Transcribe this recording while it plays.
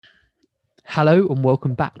Hello and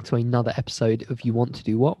welcome back to another episode of You Want to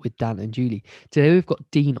Do What with Dan and Julie. Today we've got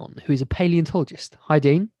Dean on, who is a paleontologist. Hi,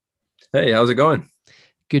 Dean. Hey, how's it going?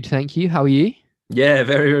 Good, thank you. How are you? Yeah,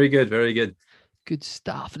 very, very good. Very good. Good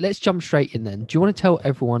stuff. Let's jump straight in then. Do you want to tell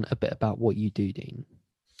everyone a bit about what you do, Dean?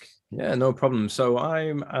 Yeah, no problem. So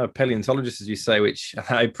I'm a paleontologist, as you say, which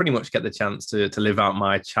I pretty much get the chance to live out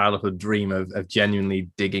my childhood dream of genuinely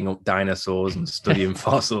digging up dinosaurs and studying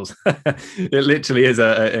fossils. It literally is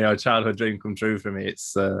a childhood dream come true for me.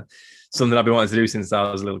 It's something I've been wanting to do since I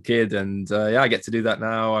was a little kid, and yeah, I get to do that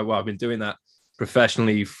now. I've been doing that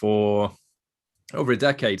professionally for over a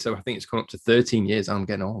decade. So I think it's come up to 13 years. I'm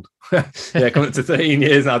getting old. Yeah, coming up to 13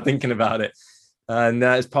 years now thinking about it. And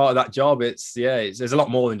as part of that job, there's a lot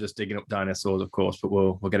more than just digging up dinosaurs, of course, but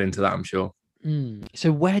we'll get into that, I'm sure.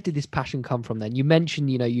 So where did this passion come from then? You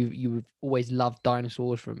mentioned, you've always loved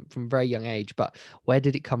dinosaurs from very young age, but where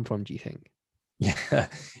did it come from, do you think? Yeah,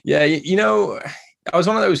 yeah. I was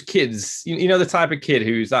one of those kids. The type of kid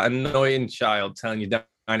who's that annoying child telling you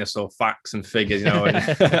dinosaur facts and figures.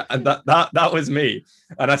 And, and that was me,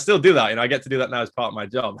 and I still do that. I get to do that now as part of my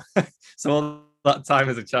job. So all that time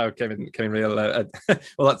as a child came real.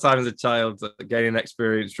 All that time as a child gaining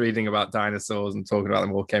experience, reading about dinosaurs and talking about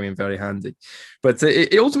them all came in very handy. But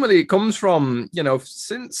it ultimately comes from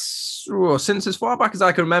since as far back as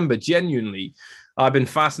I can remember, genuinely. I've been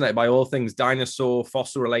fascinated by all things dinosaur,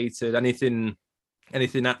 fossil related, anything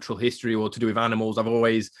natural history or to do with animals. I've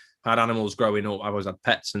always had animals growing up. I've always had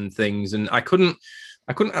pets and things, and I couldn't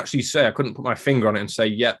actually say, I couldn't put my finger on it and say,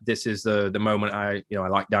 yep, this is the moment I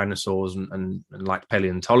like dinosaurs and like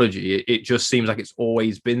paleontology. It just seems like it's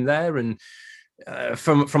always been there. And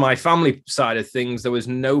from my family side of things, there was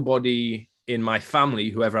nobody in my family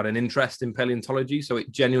who ever had an interest in paleontology. So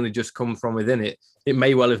it genuinely just come from within it. It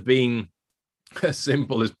may well have been as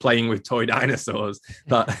simple as playing with toy dinosaurs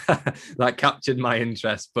that that captured my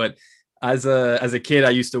interest. But as a kid,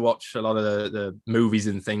 I used to watch a lot of the movies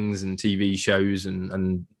and things and TV shows,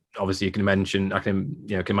 and obviously you can mention, I can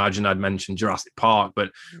imagine I'd mentioned Jurassic Park,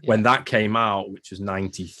 but when that came out, which was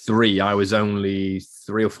 93, I was only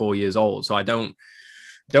 3 or 4 years old, so I don't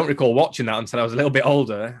recall watching that until I was a little bit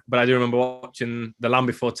older, but I do remember watching the Land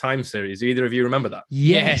Before Time series. Do either of you remember that?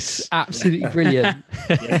 Yes, absolutely brilliant.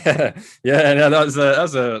 Yeah, no,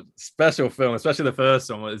 that's a special film, especially the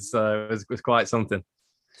first one was quite something.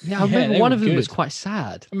 Yeah, I remember one of them was quite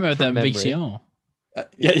sad. I remember that VCR.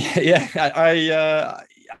 Yeah.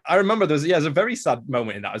 I remember there's a very sad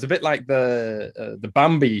moment in that. It's a bit like the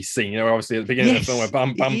Bambi scene, obviously at the beginning of the film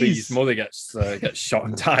where Bambi's mother gets shot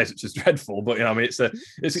and dies, which is dreadful. But it's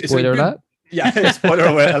spoiler alert. Yeah, spoiler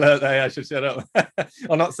alert there. I should shut up.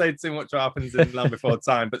 I'll not say too much what happens in Land Before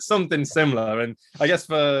Time, but something similar. And I guess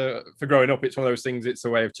for growing up, it's one of those things. It's a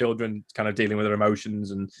way of children kind of dealing with their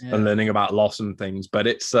emotions and learning about loss and things. But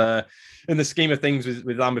it's in the scheme of things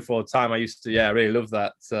with Land Before Time, I used to really love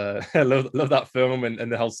that. Love that film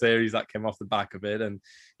and the whole series that came off the back of it. And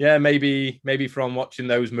maybe from watching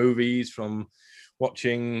those movies, from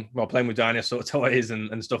playing with dinosaur toys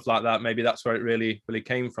and stuff like that. Maybe that's where it really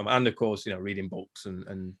came from. And of course, reading books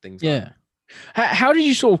and things. Yeah. Like how did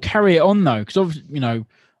you sort of carry it on though? Because obviously,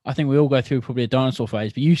 I think we all go through probably a dinosaur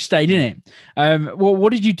phase, but you stayed in it.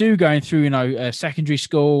 What did you do going through, secondary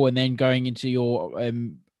school and then going into your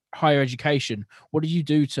higher education? What did you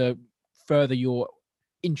do to further your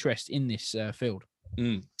interest in this field?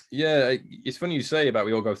 Yeah, it's funny you say about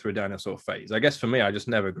we all go through a dinosaur phase. I guess for me, I just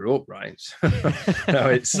never grew up, right? No,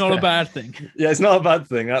 it's not a bad thing. Yeah, it's not a bad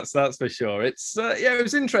thing. That's for sure. It's it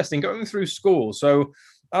was interesting going through school. So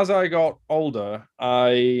as I got older,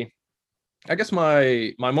 I guess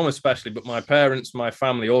my mom especially, but my parents, my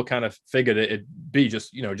family all kind of figured it'd be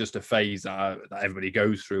just a phase that everybody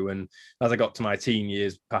goes through. And as I got to my teen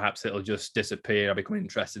years, perhaps it'll just disappear. I become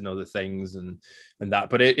interested in other things and that.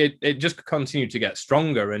 But it just continued to get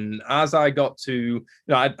stronger. And as I got to,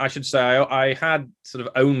 I should say I had sort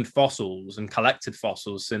of owned fossils and collected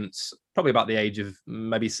fossils since probably about the age of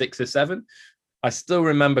maybe 6 or 7. I still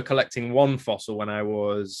remember collecting one fossil when I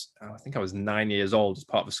think I was 9 years old as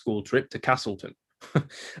part of a school trip to Castleton.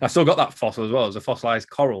 I still got that fossil as well. It was a fossilized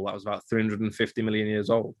coral that was about 350 million years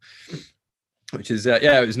old, which is,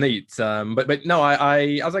 it was neat. But no,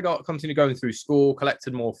 I as I continued going through school,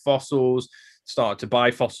 collected more fossils, started to buy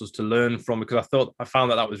fossils to learn from, because I found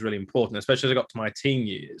that was really important, especially as I got to my teen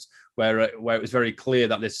years, where it was very clear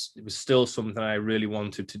that it was still something I really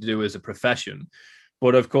wanted to do as a profession.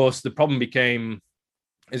 But of course, the problem became,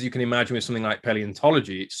 as you can imagine, with something like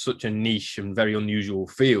paleontology, it's such a niche and very unusual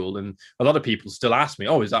field. And a lot of people still ask me,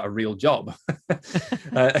 oh, is that a real job?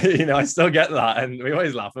 I still get that. And we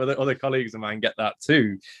always laugh. Other colleagues of mine get that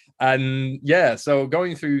too. And yeah, so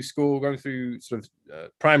going through school, going through sort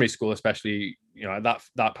of primary school, especially, you know,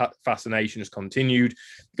 that fascination has continued.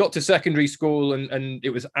 Got to secondary school, and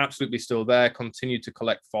it was absolutely still there. Continued to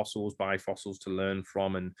collect fossils, buy fossils to learn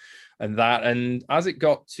from, and that. And as it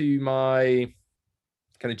got to my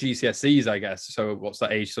kind of GCSEs, I guess, so what's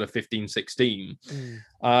that age, sort of 15, 16,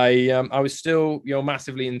 I was still, you know,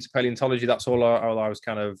 massively into paleontology. That's all I was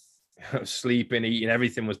kind of sleeping, eating,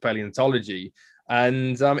 everything was paleontology.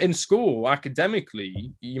 And in school,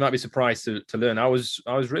 academically, you might be surprised to learn I was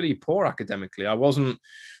really poor academically. I wasn't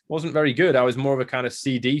very good. I was more of a kind of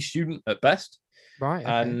CD student at best. Right.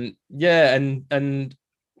 Okay. And yeah, and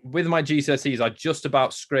with my GCSEs, I just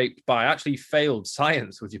about scraped by. I actually failed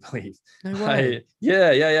science, would you believe? No way.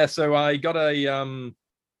 Yeah. So I got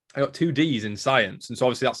I got 2 Ds in science, and so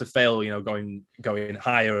obviously that's a fail, you know, going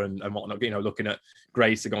higher and whatnot, you know, looking at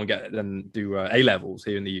grades to go and get and do A levels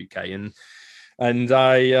here in the UK, and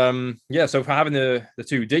I so for having the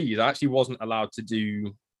 2 Ds, I actually wasn't allowed to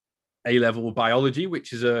do A level biology,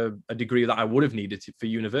 which is a degree that I would have needed for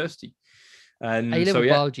university. And A level so,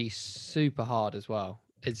 yeah. biology is super hard as well.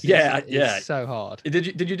 It's so hard.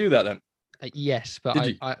 Did you do that then? Yes, but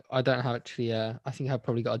I don't have actually. I think I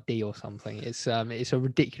probably got a D or something. It's a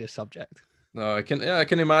ridiculous subject. No, I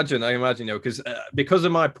can imagine. I imagine, you know, because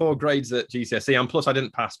of my poor grades at GCSE, and plus I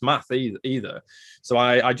didn't pass math either. So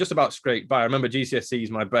I just about scraped by. I remember GCSEs,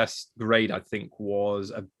 my best grade, I think,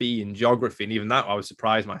 was a B in geography, and even that I was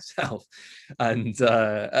surprised myself. And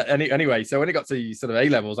anyway, so when it got to sort of A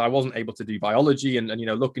levels, I wasn't able to do biology, and you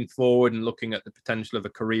know, looking forward and looking at the potential of a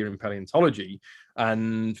career in paleontology.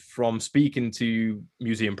 And from speaking to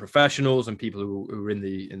museum professionals and people who are in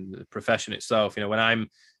the profession itself, you know, when I'm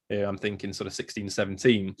thinking sort of 16,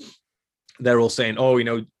 17, they're all saying, oh, you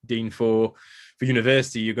know, Dean, for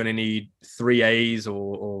university, you're going to need 3 A's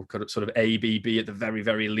or sort of A, B, B at the very,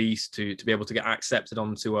 very least to be able to get accepted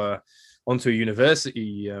onto a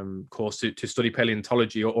university course to study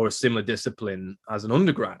paleontology or a similar discipline as an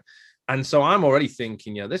undergrad. And so I'm already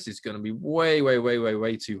thinking, yeah, this is going to be way, way, way, way,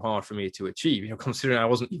 way too hard for me to achieve, you know, considering I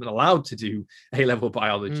wasn't even allowed to do A-level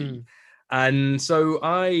biology. And so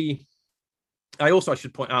I also, I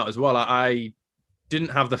should point out as well, I didn't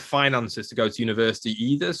have the finances to go to university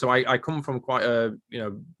either. So I come from quite a, you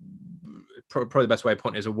know, probably the best way of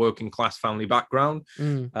putting it is a working class family background,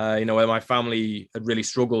 you know, where my family had really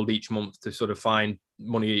struggled each month to sort of find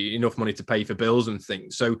enough money to pay for bills and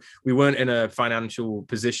things. So we weren't in a financial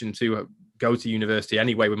position to go to university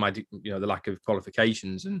anyway with my, you know, the lack of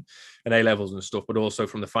qualifications and A levels and stuff, but also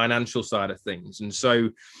from the financial side of things. And so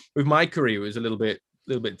with my career, it was a little bit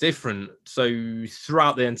different. So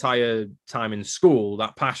throughout the entire time in school,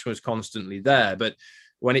 that passion was constantly there. But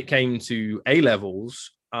when it came to A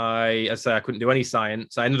levels, I couldn't do any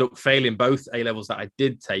science. I ended up failing both A levels that I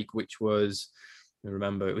did take, which was, I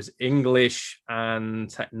remember, it was English and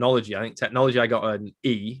technology. I think technology I got an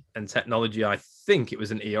E, and technology I think it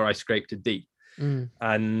was an E, or I scraped a D.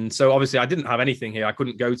 And so obviously I didn't have anything here. I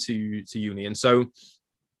couldn't go to uni, and so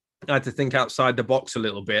I had to think outside the box a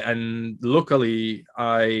little bit. And luckily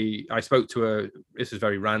I spoke to this is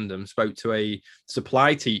very random, spoke to a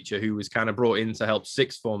supply teacher who was kind of brought in to help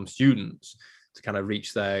sixth form students to kind of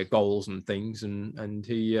reach their goals and things. And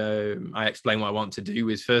he, I explained what I want to do.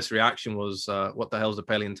 His first reaction was, what the hell's a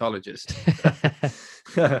paleontologist?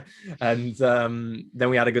 And then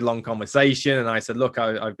we had a good long conversation. And I said, look,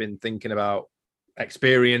 I've been thinking about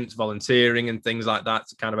experience, volunteering and things like that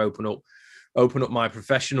to kind of open up my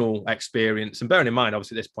professional experience. And bearing in mind,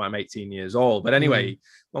 obviously at this point I'm 18 years old, but anyway,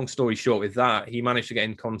 long story short, with that, he managed to get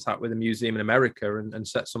in contact with a museum in America and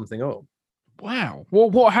set something up. Wow.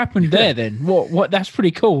 Well, what happened there then? What? That's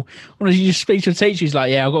pretty cool. When you just speak to a teacher, he's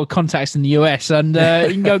like, yeah, I've got contacts in the US and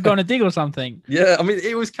you can go on a dig or something. Yeah, I mean,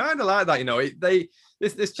 it was kind of like that, you know.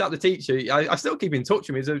 This chap, the teacher, I still keep in touch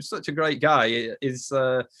with him. He's such a great guy. His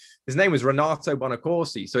name was Renato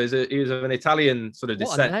Bonacorsi. So he was of an Italian sort of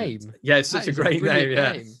descent. What a name. Yeah, it's such a great name.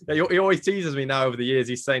 Yeah. He always teases me now over the years.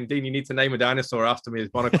 He's saying, Dean, you need to name a dinosaur after me as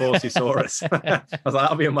Bonacorsisaurus. I was like,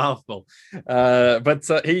 that'll be a mouthful.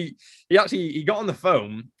 But he got on the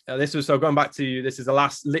phone. This was, so going back to, this is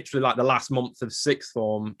literally like the last month of sixth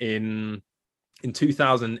form in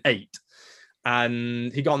 2008.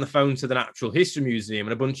 And he got on the phone to the Natural History Museum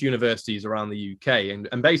and a bunch of universities around the UK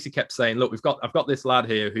and basically kept saying, look, I've got this lad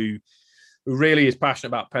here who really is passionate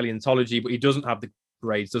about paleontology, but he doesn't have the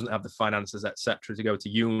grades, doesn't have the finances, etc., to go to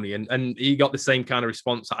uni. And he got the same kind of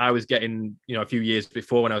response that I was getting, you know, a few years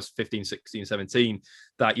before when I was 15, 16, 17,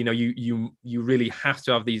 that, you know, you really have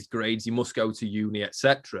to have these grades, you must go to uni,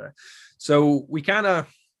 etc. So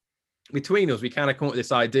between us, we kind of come up with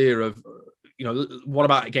this idea of, what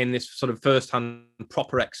about again this sort of first-hand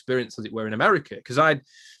proper experience, as it were, in America? Because I'd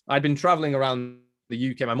been traveling around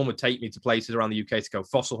the UK. My mum would take me to places around the UK to go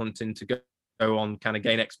fossil hunting, to go on kind of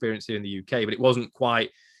gain experience here in the UK, but it wasn't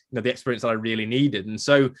quite the experience that I really needed. And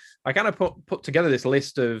so I kind of put together this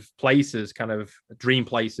list of places, kind of dream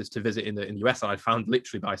places to visit in the US that I'd found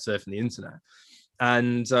literally by surfing the internet.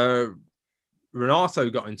 And Renato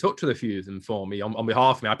got in touch with a few of them for me on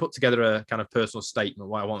behalf of me. I put together a kind of personal statement,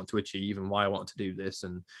 why I wanted to achieve and why I wanted to do this.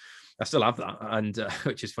 And I still have that, and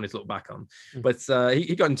which is funny to look back on. But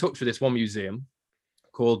he got in touch with this one museum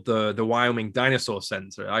called the Wyoming Dinosaur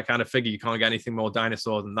Center. I kind of figure you can't get anything more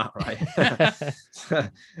dinosaur than that,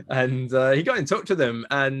 right? And he got in touch with them,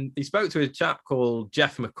 and he spoke to a chap called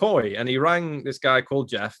Jeff McCoy, and he rang this guy called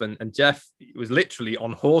Jeff, and Jeff was literally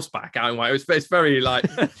on horseback out in Wyoming. It's very like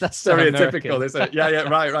that's stereotypical, isn't it? Yeah,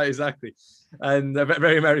 right, exactly. And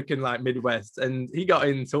very American, like Midwest. And he got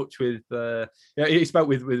in touch with, he spoke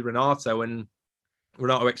with Renato, and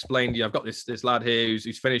Renato explained, I've got this lad here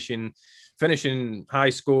who's finishing high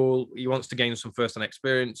school. He wants to gain some first-hand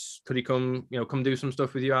experience. Could he come do some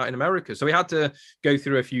stuff with you out in America? So we had to go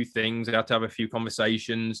through a few things. We had to have a few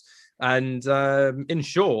conversations. And in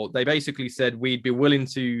short, they basically said we'd be willing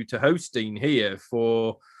to host Dean here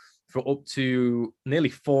for up to nearly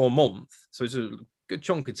 4 months. So it's a good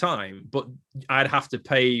chunk of time, but I'd have to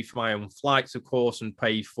pay for my own flights, of course, and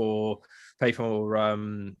pay for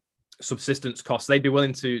subsistence costs. They'd be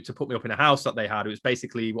willing to put me up in a house that they had. It was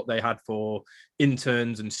basically what they had for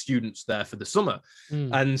interns and students there for the summer.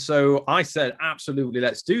 And so I said, absolutely,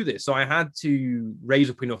 let's do this. So I had to raise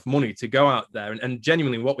up enough money to go out there, and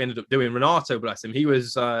genuinely what we ended up doing, Renato, bless him, he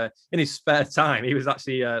was in his spare time, he was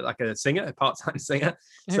actually like a singer, a part-time singer.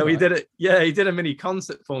 So he did it. Yeah, he did a mini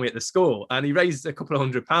concert for me at the school, and he raised a couple of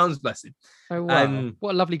 £100, bless him. Oh wow, and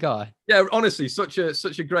what a lovely guy. Yeah, honestly, such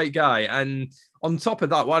a great guy. And on top of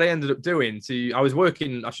that, what I ended up doing I was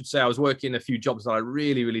working a few jobs that I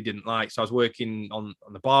really, really didn't like. So I was working on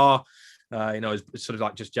the bar, it's sort of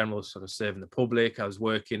like just general sort of serving the public. I was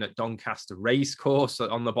working at Doncaster Racecourse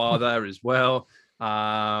on the bar there as well.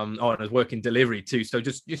 And I was working delivery too. So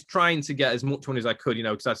just trying to get as much money as I could,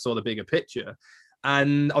 because I saw the bigger picture.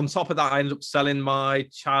 And on top of that, I ended up selling my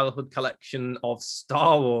childhood collection of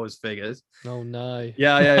Star Wars figures. Oh no!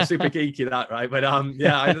 Yeah, super geeky that, right? But I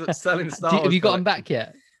ended up selling Star Wars. Have you got them back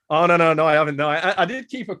yet? Oh no, I haven't. No, I did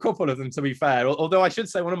keep a couple of them, to be fair. Although I should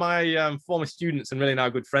say, one of my former students and really now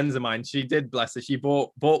good friends of mine, she did, bless her, she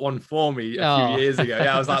bought one for me a few years ago.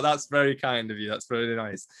 Yeah, I was like, that's very kind of you. That's really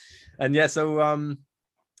nice. And yeah, so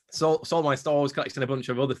sold my Star Wars collection, a bunch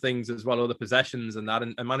of other things as well, other possessions and that,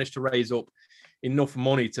 and managed to raise up enough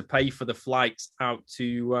money to pay for the flights out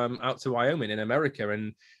to Wyoming in America.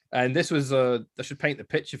 And this was I should paint the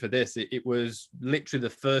picture for this. It was literally the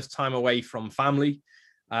first time away from family.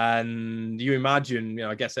 And you imagine,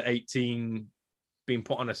 I guess at 18, being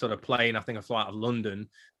put on a sort of plane, I think I flew out of London,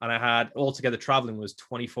 and I had altogether traveling was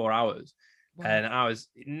 24 hours. Wow. And I was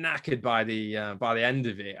knackered by the end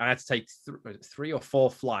of it. I had to take 3 or 4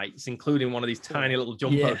 flights, including one of these tiny little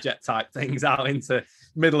jumbo jet type things out into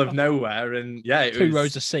middle of nowhere. And yeah, it 2 was,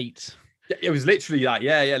 rows of seats. It was literally that.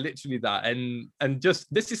 Yeah, literally that. And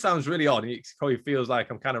just this just sounds really odd. It probably feels like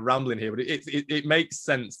I'm kind of rambling here, but it makes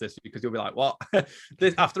sense, this, because you'll be like, what?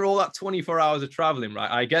 After all that 24 hours of traveling,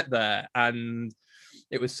 right? I get there and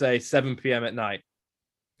it was say 7 p.m. at night.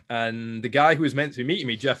 And the guy who was meant to be meeting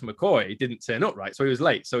me, Jeff McCoy, didn't turn up, right? So he was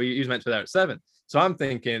late. So he was meant to be there at 7. So I'm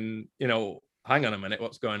thinking, hang on a minute,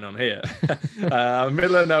 what's going on here?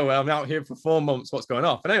 Middle of nowhere, I'm out here for 4 months, what's going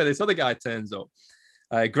on? And anyway, this other guy turns up.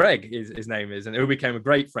 Greg, his name is, and who became a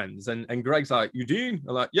great friends. And Greg's like, Eugene?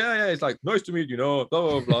 I'm like, yeah. He's like, nice to meet you, blah,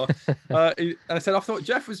 blah, blah. And I said, I thought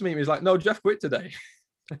Jeff was meeting me. He's like, no, Jeff quit today.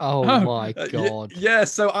 Oh my God. Yeah,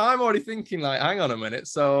 so I'm already thinking like, hang on a minute.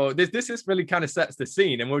 So this is really kind of sets the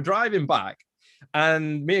scene. And we're driving back,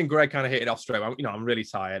 and me and Greg kind of hit it off straight. I'm really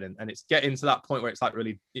tired, and it's getting to that point where it's like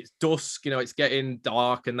it's dusk, it's getting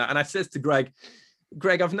dark and that. And I says to Greg,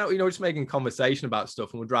 I've just making conversation about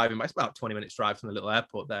stuff, and we're driving. It's about 20 minutes drive from the little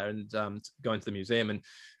airport there, and going to the museum.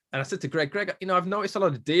 And I said to Greg, I've noticed a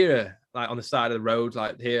lot of deer like on the side of the road,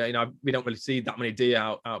 like here. We don't really see that many deer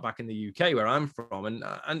out back in the UK where I'm from, and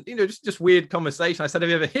just weird conversation. I said, have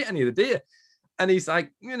you ever hit any of the deer? And he's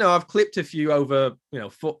like, I've clipped a few over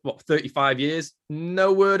 35 years.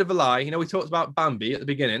 No word of a lie. We talked about Bambi at the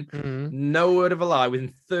beginning. Mm-hmm. No word of a lie.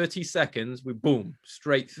 Within 30 seconds, we boom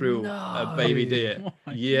straight through a baby deer.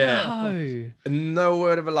 Yeah, no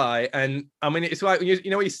word of a lie. And I mean, it's like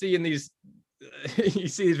you see in these. You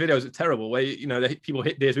see these videos are terrible where people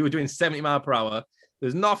hit deers. We were doing 70 miles per hour.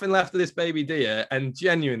 There's nothing left of this baby deer, and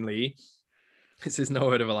genuinely this is no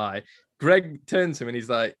word of a lie. Greg turned to him and he's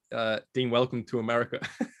like, Dean, welcome to America.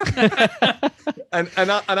 and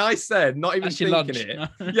I said, not even That's your thinking lunch.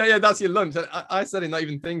 it. Yeah, that's your lunch. And I said it, not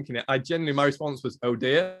even thinking it. My response was, oh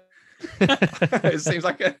dear. It seems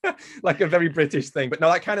like a very British thing, but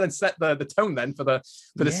no, that kind of then set the tone then for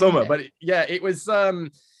the summer. But it was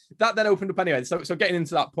that then opened up anyway. So getting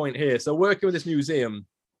into that point here, so working with this museum,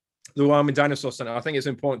 the Wyoming Dinosaur Center, I think it's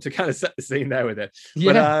important to kind of set the scene there with it.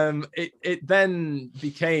 Yeah. But it then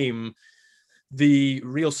became the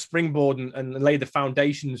real springboard and laid the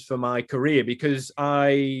foundations for my career, because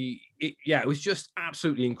it was just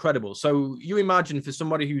absolutely incredible. So you imagine, for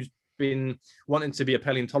somebody who's been wanting to be a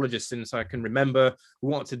paleontologist since I can remember, who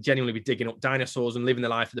wanted to genuinely be digging up dinosaurs and living the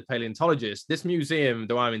life of the paleontologist, this museum,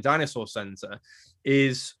 the Wyoming Dinosaur Center,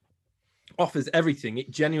 offers everything. It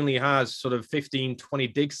genuinely has sort of 15, 20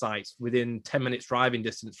 dig sites within 10 minutes driving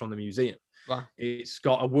distance from the museum. Wow. It's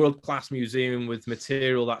got a world-class museum with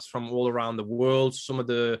material that's from all around the world. Some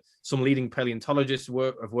leading paleontologists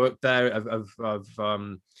have worked there.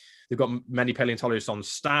 They've got many paleontologists on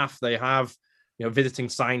staff. They have visiting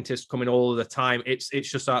scientists coming all the time. It's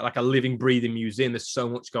just like a living, breathing museum. There's so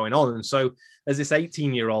much going on. And so as this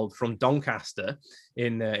 18-year-old from Doncaster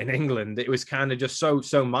in England, it was kind of just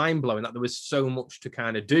so mind-blowing that there was so much to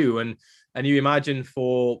kind of do. And you imagine,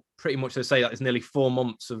 for pretty much, let's say that it's nearly 4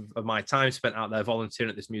 months of my time spent out there volunteering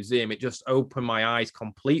at this museum, it just opened my eyes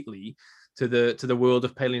completely to the world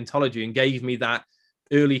of paleontology and gave me that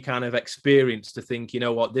early kind of experience to think,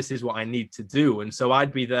 what, this is what I need to do. And so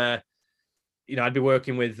I'd be there, I'd be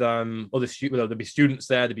working with other students. There'd be students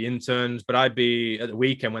there, there'd be interns, but I'd be at the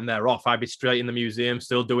weekend when they're off, I'd be straight in the museum,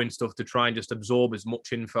 still doing stuff to try and just absorb as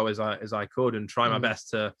much info as I could, and try my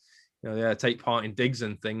best to, take part in digs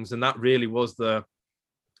and things. And that really was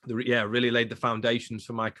really laid the foundations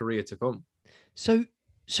for my career to come. So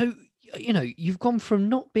you've gone from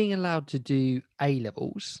not being allowed to do A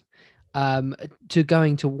levels to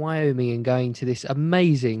going to Wyoming and going to this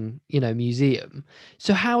amazing, museum.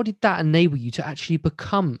 So how did that enable you to actually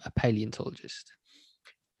become a paleontologist?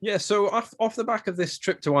 Yeah, so off the back of this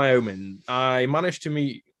trip to Wyoming, I managed to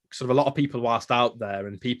meet sort of a lot of people whilst out there,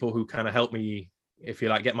 and people who kind of helped me, if you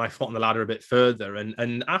like, get my foot on the ladder a bit further.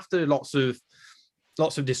 And after lots of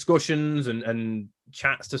discussions and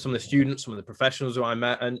chats to some of the students, some of the professionals who I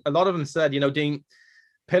met, and a lot of them said, Dean,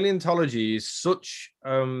 paleontology is such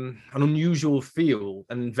an unusual field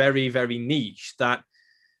and very, very niche that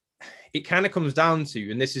it kind of comes down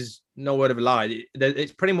to, and this is no word of a lie,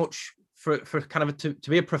 it's pretty much for kind of to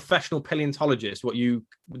be a professional paleontologist,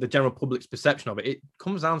 the general public's perception of it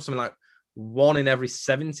comes down to something like 1 in every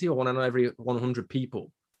 70 or 1 in every 100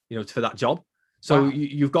 people, for that job. So wow.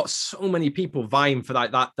 You've got so many people vying for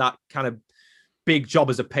that kind of big job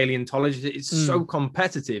as a paleontologist. It's so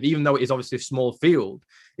competitive, even though it is obviously a small field.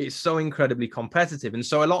 It's so incredibly competitive. And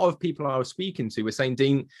so a lot of people I was speaking to were saying,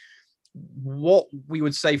 Dean, what we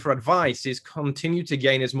would say for advice is continue to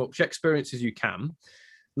gain as much experience as you can.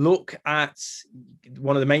 Look at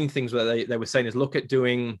one of the main things where they were saying is look at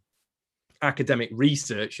doing academic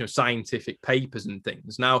research, scientific papers and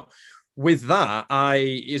things. Now, with that,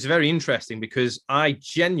 it's very interesting because I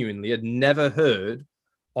genuinely had never heard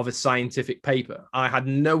of a scientific paper. I had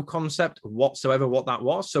no concept whatsoever what that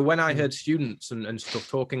was. So when I heard students and stuff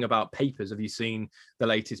talking about papers, have you seen the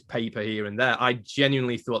latest paper here and there? I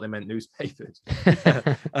genuinely thought they meant newspapers.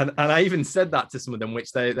 and I even said that to some of them,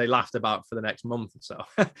 which they laughed about for the next month or so.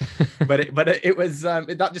 but it was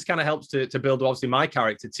that just kind of helps to build obviously my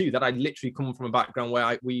character too, that I literally come from a background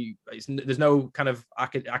where there's no kind of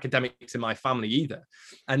academics in my family either.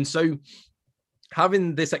 And so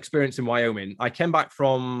having this experience in Wyoming, I came back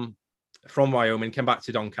from Wyoming, came back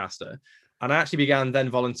to Doncaster, and I actually began then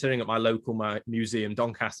volunteering at my local museum,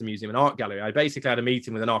 Doncaster Museum and Art Gallery. I basically had a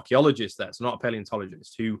meeting with an archaeologist there, so not a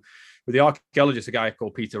paleontologist, with the archaeologist, a guy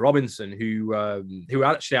called Peter Robinson, who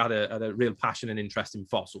actually had a real passion and interest in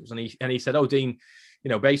fossils. And he said, oh, Dean,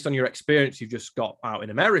 based on your experience you've just got out in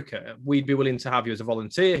America, we'd be willing to have you as a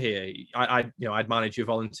volunteer here. I'd manage your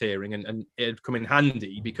volunteering, and it'd come in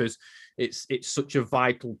handy because it's such a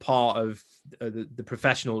vital part of the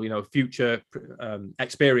professional, future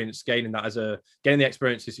experience. Gaining the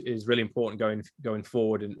experience is really important going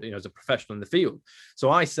forward, and as a professional in the field. So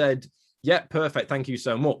I said, yeah, perfect. Thank you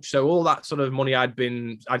so much. So all that sort of money I'd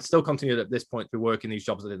still continued at this point to be working these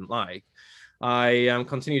jobs I didn't like. I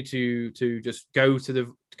continued to just go to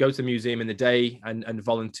the museum in the day and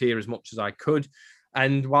volunteer as much as I could.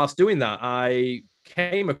 And whilst doing that, I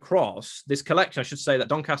came across this collection. I should say that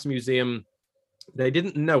Doncaster Museum, they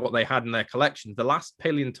didn't know what they had in their collection. The last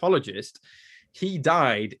paleontologist, he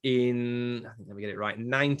died in, I think, let me get it right,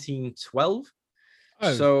 1912.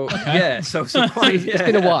 Oh, so okay. yeah, so quite, It's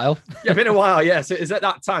been a while. Yeah, been a while. Yeah, so it's at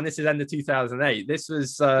that time. This is end of 2008. This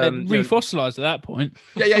was Refossilized at that point.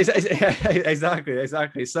 yeah,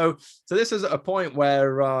 exactly. So this is at a point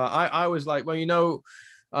where I was like, well,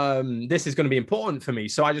 this is going to be important for me.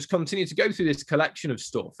 So I just continued to go through this collection of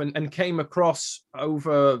stuff and came across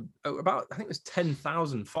over about, I think it was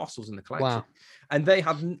 10,000 fossils in the collection. Wow. And they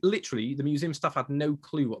had literally, the museum staff had no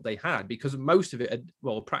clue what they had, because most of it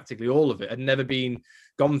practically all of it had never been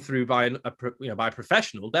gone through by by a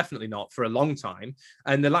professional, definitely not for a long time.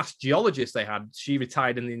 And the last geologist they had, she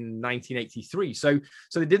retired in 1983. So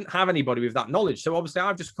they didn't have anybody with that knowledge. So obviously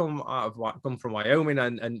I've just come from Wyoming,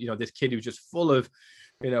 and this kid who's just full of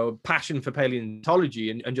passion for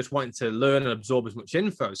paleontology and just wanting to learn and absorb as much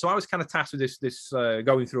info. So I was kind of tasked with this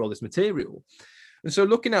going through all this material. And so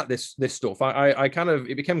looking at this stuff,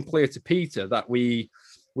 it became clear to Peter that we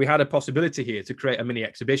had a possibility here to create a mini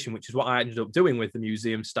exhibition, which is what I ended up doing with the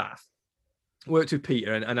museum staff. Worked with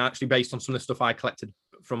Peter and actually based on some of the stuff I collected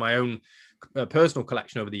from my own personal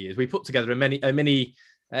collection over the years, we put together a mini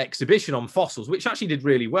exhibition on fossils, which actually did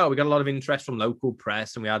really well. We got a lot of interest from local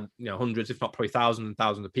press, and we had hundreds, if not probably thousands and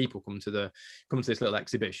thousands of people come to this little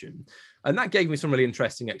exhibition, and that gave me some really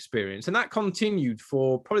interesting experience. And that continued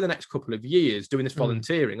for probably the next couple of years, doing this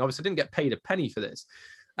volunteering. Obviously I didn't get paid a penny for this,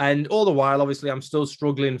 and all the while obviously I'm still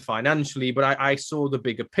struggling financially, but I saw the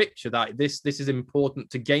bigger picture that this is important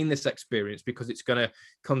to gain this experience, because it's going to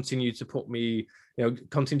continue to put me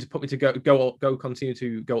continue to go up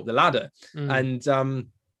the ladder. And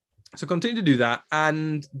so continue to do that.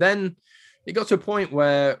 And then it got to a point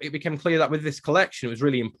where it became clear that with this collection, it was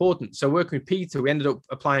really important. So working with Peter, we ended up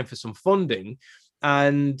applying for some funding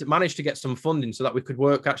and managed to get some funding so that we could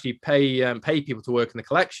pay people to work in the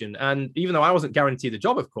collection. And even though I wasn't guaranteed the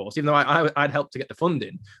job, of course, even though I'd helped to get the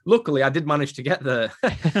funding, luckily I did manage to get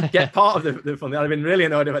get part of the funding. I'd have been really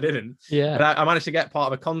annoyed if I didn't. Yeah. But I managed to get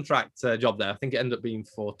part of a contract job there. I think it ended up being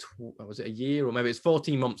for, was it a year, or maybe it's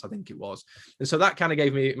 14 months, I think it was. And so that kind of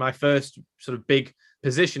gave me my first sort of big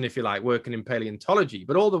position, if you like, working in paleontology.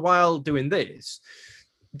 But all the while doing this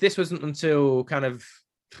wasn't until kind of,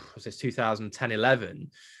 was this 2010, 11?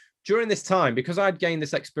 During this time, because I'd gained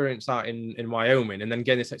this experience out in Wyoming and then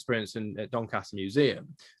gained this experience at Doncaster Museum,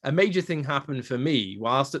 a major thing happened for me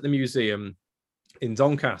whilst at the museum in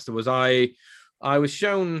Doncaster was I was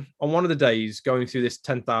shown on one of the days going through this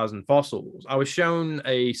 10,000 fossils, I was shown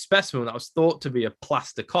a specimen that was thought to be a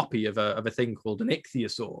plaster copy of a thing called an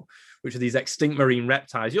ichthyosaur, which are these extinct marine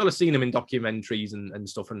reptiles. You'll have seen them in documentaries and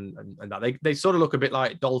stuff and that. They sort of look a bit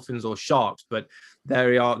like dolphins or sharks, but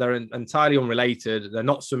they're entirely unrelated. They're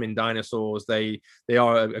not swimming dinosaurs. They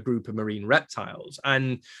are a group of marine reptiles.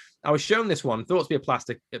 And I was shown this one, thought to be a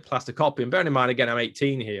plastic copy. And bearing in mind, again, I'm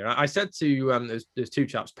 18 here. I said to there's two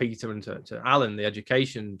chaps, Peter and to Alan, the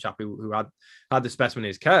education chap who had the specimen in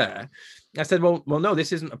his care. I said, well, no,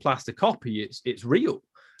 this isn't a plastic copy. It's real.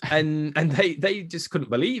 And they just couldn't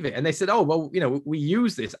believe it. And they said, oh, well, we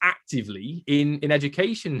use this actively in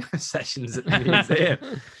education sessions at the museum.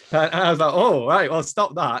 And I was like, oh, right, well,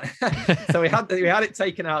 stop that. So we had it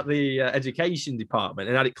taken out the education department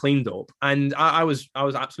and had it cleaned up. And I was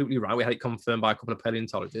absolutely right. We had it confirmed by a couple of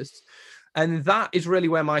paleontologists. And that is really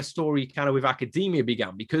where my story kind of with academia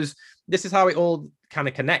began, because this is how it all kind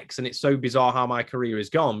of connects. And it's so bizarre how my career has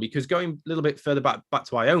gone, because going a little bit further back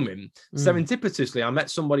to Wyoming, serendipitously, I met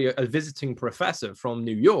somebody, a visiting professor from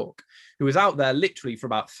New York, who was out there literally for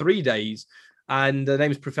about 3 days. And her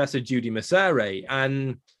name is Professor Judy Messere.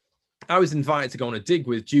 And I was invited to go on a dig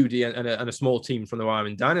with Judy and a small team from the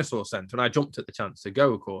Wyoming Dinosaur Center. And I jumped at the chance to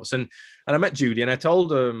go, of course. And I met Judy and I told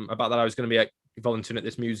them about that I was going to be volunteering at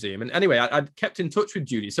this museum. And anyway, I'd kept in touch with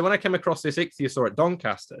Judy. So when I came across this ichthyosaur at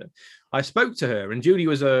Doncaster, I spoke to her, and Judy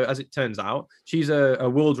was as it turns out, she's a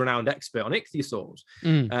world-renowned expert on ichthyosaurs.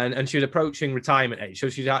 And she was approaching retirement age. So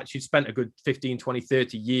she'd spent a good 15, 20,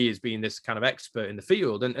 30 years being this kind of expert in the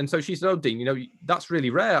field. And so she said, oh, Dean, that's really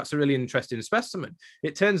rare. That's a really interesting specimen.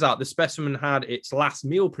 It turns out the specimen had its last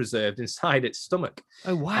meal preserved inside its stomach.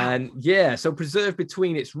 Oh, wow. And yeah, so preserved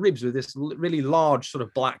between its ribs with this really large sort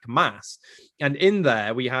of black mass. And in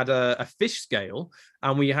there, we had a fish scale,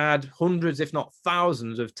 and we had hundreds, if not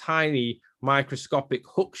thousands, of tiny microscopic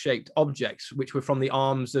hook-shaped objects, which were from the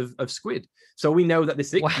arms of squid. So we know that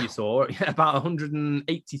this ichthyosaur, about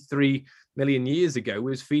 183 million years ago,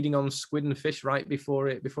 was feeding on squid and fish right before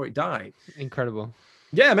it died. Incredible.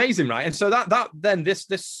 Yeah, amazing, right? And so that then this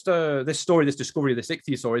story, this discovery of this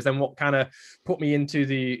ichthyosaur is then what kind of put me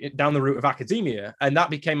down the route of academia, and that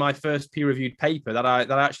became my first peer-reviewed paper that I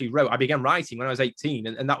actually wrote. I began writing when I was 18,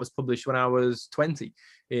 and that was published when I was 20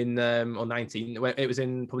 or 19. It was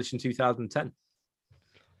published in 2010.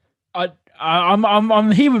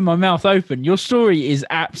 I'm here with my mouth open. Your story is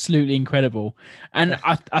absolutely incredible, and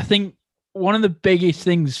I think one of the biggest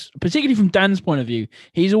things, particularly from Dan's point of view,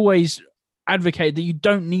 he's always advocated that you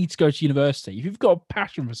don't need to go to university. If you've got a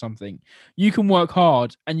passion for something, you can work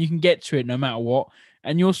hard and you can get to it no matter what.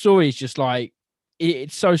 And your story is just like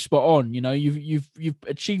it's so spot on. You know, you've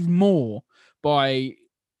achieved more by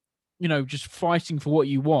just fighting for what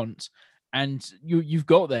you want, and you've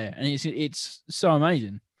got there, and it's so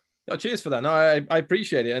amazing. Oh, cheers for that. No, I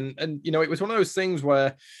appreciate it. And it was one of those things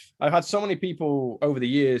where I've had so many people over the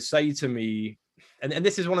years say to me, and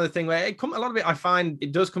this is one of the things where a lot of it I find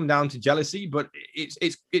it does come down to jealousy, but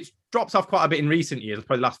it's dropped off quite a bit in recent years,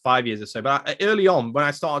 probably the last 5 years or so. But early on, when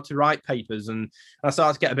I started to write papers and I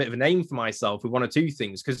started to get a bit of a name for myself with one or two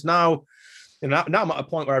things, because now I'm at a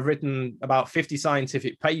point where I've written about 50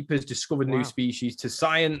 scientific papers, discovered new species to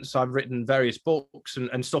science. I've written various books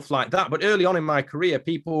and stuff like that. But early on in my career,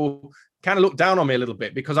 people kind of looked down on me a little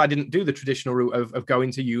bit because I didn't do the traditional route of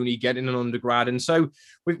going to uni, getting an undergrad. And so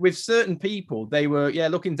with certain people, they were,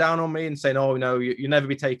 looking down on me and saying, oh, no, you'll never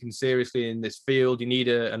be taken seriously in this field. You need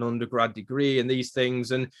an undergrad degree and these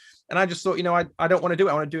things. And I just thought, I don't want to do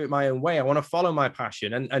it. I want to do it my own way. I want to follow my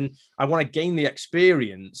passion and I want to gain the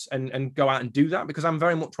experience and go out and do that, because I'm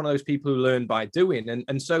very much one of those people who learn by doing.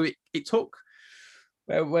 And so it took,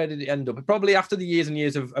 where did it end up? Probably after the years and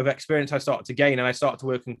years of experience I started to gain, and I started to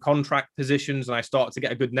work in contract positions, and I started to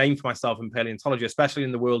get a good name for myself in paleontology, especially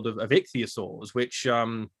in the world of ichthyosaurs, which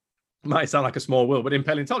might sound like a small world, but in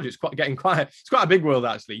paleontology, it's quite a big world,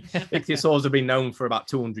 actually. Ichthyosaurs have been known for about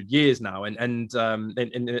 200 years now, and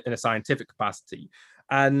in a scientific capacity.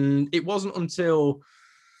 And it wasn't until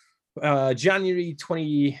January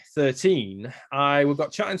 2013, I got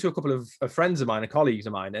chatting to a couple of friends of mine, colleagues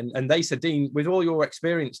of mine, and they said, Dean, with all your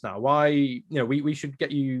experience now, why we should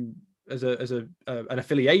get you as an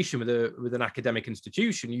affiliation with an academic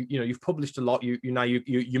institution. You've published a lot.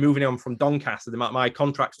 You're moving on from Doncaster. My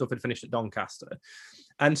contract stuff had finished at Doncaster,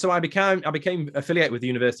 and so I became affiliated with the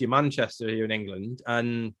University of Manchester here in England.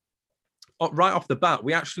 And right off the bat,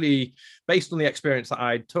 we actually, based on the experience that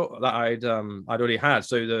I'd already had,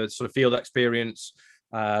 so the sort of field experience,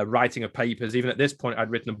 writing of papers. Even at this point, I'd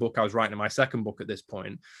written a book. I was writing my second book at this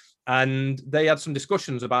point. And they had some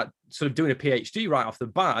discussions about sort of doing a PhD right off the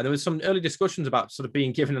bat. And there was some early discussions about sort of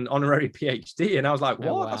being given an honorary PhD. And I was like, what?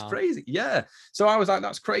 Oh, wow. That's crazy. Yeah. So I was like,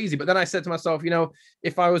 that's crazy. But then I said to myself,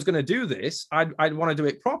 if I was going to do this, I'd want to do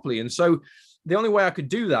it properly. And so the only way I could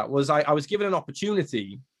do that was I was given an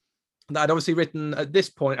opportunity that I'd obviously written. At this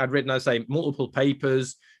point, I'd written, I'd say, multiple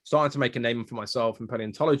papers, starting to make a name for myself in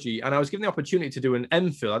paleontology. And I was given the opportunity to do an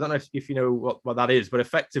MPhil. I don't know if you know what that is, but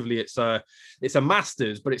effectively it's a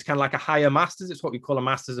master's, but it's kind of like a higher master's. It's what we call a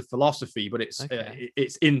master's of philosophy, but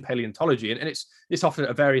it's in paleontology, and it's offered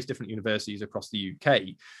at various different universities across the UK.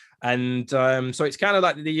 And so it's kind of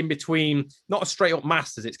like the in-between, not a straight up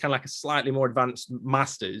master's, it's kind of like a slightly more advanced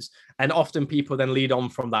master's. And often people then lead on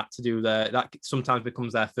from that to do that sometimes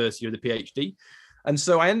becomes their first year of the PhD. And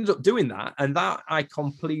so I ended up doing that, and that I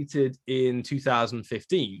completed in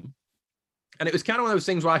 2015. And it was kind of one of those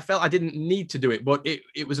things where I felt I didn't need to do it, but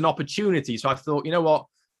it was an opportunity. So I thought, you know what,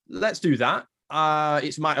 let's do that.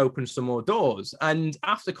 It might open some more doors. And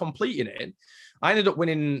after completing it, I ended up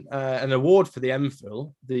winning an award for the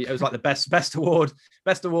MPhil. It was like the best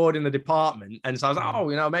award in the department. And so I was like,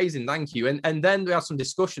 oh, amazing, thank you. And then we had some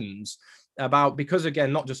discussions about, because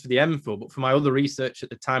again, not just for the MPhil, but for my other research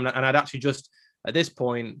at the time. And I'd actually just, at this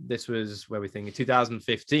point, this was where we think in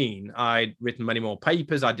 2015, I'd written many more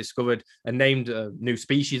papers. I discovered and named a new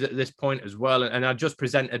species at this point as well. And I just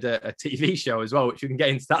presented a TV show as well, which we can get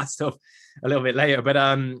into that stuff a little bit later. But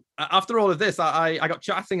after all of this, I got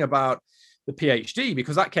chatting about the PhD,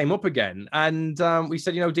 because that came up again. And we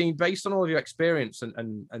said, Dean, based on all of your experience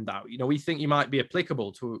and that, we think you might be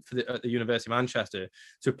applicable at the University of Manchester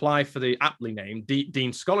to apply for the aptly named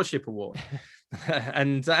Dean Scholarship Award.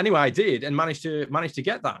 And anyway, I did, and managed to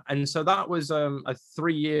get that. And so that was a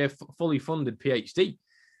 3-year fully funded PhD.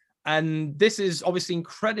 And this is obviously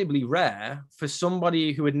incredibly rare for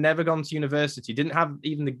somebody who had never gone to university, didn't have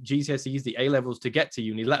even the GCSEs, the A-levels to get to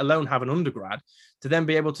uni, let alone have an undergrad, to then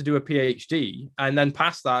be able to do a PhD. And then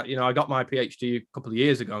past that, I got my PhD a couple of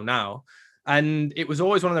years ago now. And it was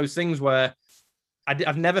always one of those things where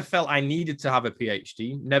I've never felt I needed to have a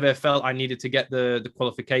PhD, never felt I needed to get the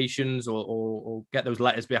qualifications or get those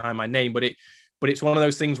letters behind my name. But it's one of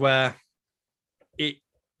those things where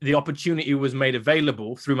the opportunity was made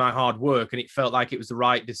available through my hard work, and it felt like it was the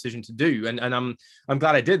right decision to do. And I'm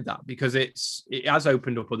glad I did that, because it has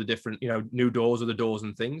opened up other different, new doors, other doors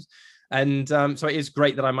and things. And so it is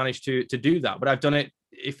great that I managed to do that. But I've done it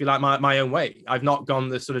if you like, my own way. I've not gone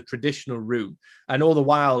the sort of traditional route. And all the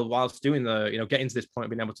while, whilst doing getting to this point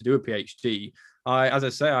of being able to do a PhD, as I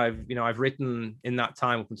say, I've written in that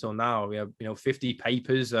time up until now, we have, 50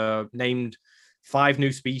 papers, named 5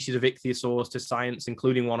 new species of ichthyosaurs to science,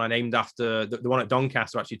 including one I named after the one at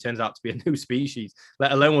Doncaster actually turns out to be a new species,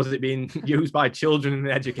 let alone was it being used by children in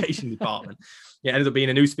the education department. It ended up being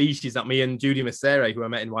a new species that me and Judy Macere, who I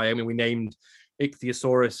met in Wyoming, we named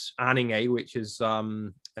Ichthyosaurus anningae, which is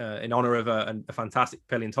in honor of a fantastic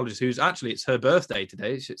paleontologist who's actually, it's her birthday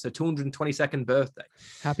today. It's her 222nd birthday.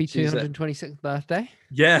 Happy 222nd birthday.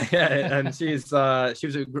 Yeah. And she was a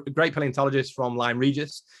great paleontologist from Lyme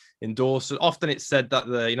Regis in Dorset. Often it's said that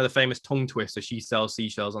the famous tongue twister, she sells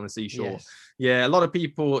seashells on the seashore. Yes. Yeah, a lot of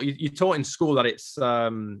people, you taught in school that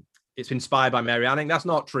it's inspired by Mary Anning. That's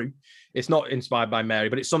not true. It's not inspired by Mary,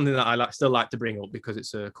 but it's something that I still like to bring up because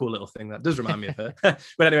it's a cool little thing that does remind me of her.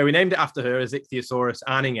 But anyway, we named it after her as Ichthyosaurus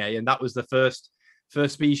anningae, and that was the first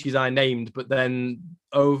species I named. But then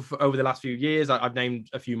over the last few years, I've named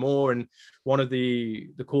a few more. And one of the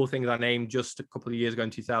cool things I named just a couple of years ago in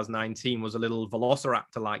 2019 was a little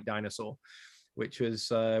velociraptor-like dinosaur, which was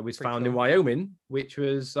found in Wyoming, which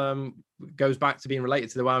was goes back to being related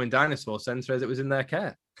to the Wyoming Dinosaur Center as it was in their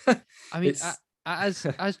care. I mean, as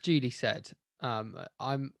Julie said,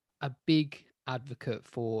 I'm a big advocate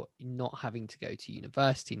for not having to go to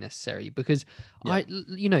university necessarily, because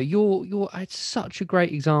you're it's such a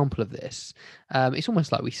great example of this. It's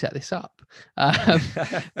almost like we set this up,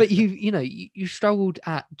 but you struggled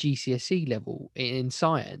at GCSE level in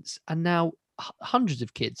science, and now hundreds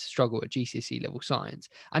of kids struggle at GCSE level science,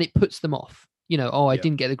 and it puts them off. I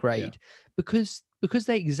didn't get the grade because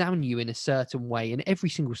they examine you in a certain way in every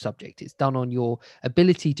single subject. It's done on your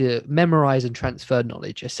ability to memorize and transfer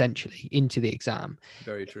knowledge essentially into the exam.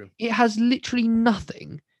 Very true. It has literally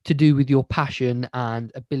nothing to do with your passion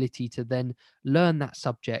and ability to then learn that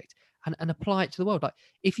subject and apply it to the world. Like,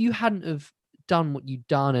 if you hadn't have done what you'd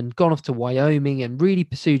done and gone off to Wyoming and really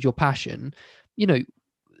pursued your passion,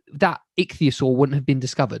 that ichthyosaur wouldn't have been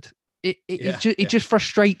discovered. It just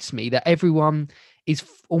frustrates me that everyone is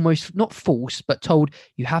almost not forced, but told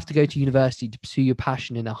you have to go to university to pursue your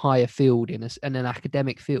passion in a higher field, in an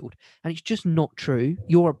academic field. And it's just not true.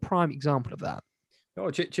 You're a prime example of that. Oh,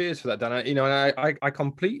 cheers for that, Dan. And I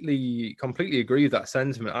completely agree with that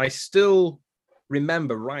sentiment. I still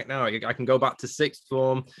remember right now, I can go back to sixth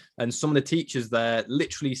form, and some of the teachers there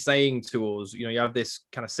literally saying to us, you have this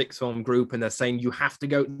kind of sixth form group, and they're saying you have to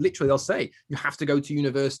go. Literally, they'll say you have to go to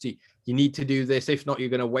university. You need to do this. If not, you're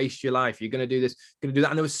going to waste your life. You're going to do this, going to do that.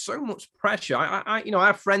 And there was so much pressure. I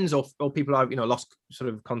have friends or people I've lost sort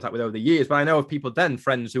of contact with over the years, but I know of people then,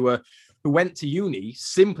 friends who went to uni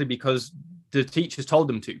simply because the teachers told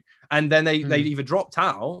them to, and then they either dropped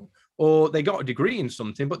out or they got a degree in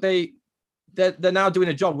something, but they're now doing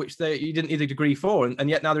a job which you didn't need a degree for, and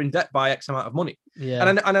yet now they're in debt by X amount of money. Yeah.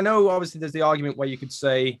 And I know obviously there's the argument where you could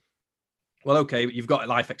say, well, okay, but you've got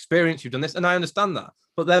life experience, you've done this, and I understand that.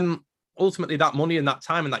 But then ultimately that money and that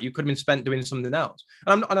time and that you could have been spent doing something else.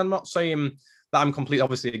 And I'm not saying that I'm completely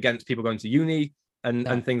obviously against people going to uni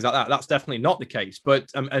and things like that. That's definitely not the case. But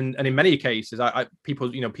and in many cases, people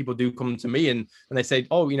do come to me and they say,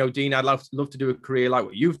 oh, Dean, I'd love to do a career like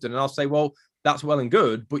what you've done. And I'll say, well, that's well and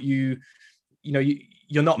good, but you're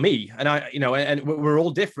not me, and and we're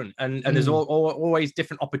all different, and there's always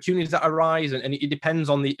different opportunities that arise, and it depends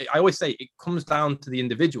on I always say it comes down to the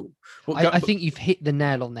individual. I think you've hit the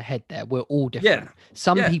nail on the head there. We're all different.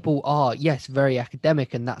 Some people are, yes, very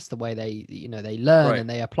academic, and that's the way they they learn and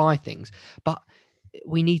they apply things, but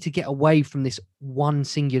we need to get away from this one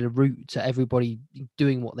singular route to everybody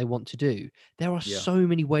doing what they want to do. There are so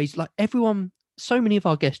many ways, like so many of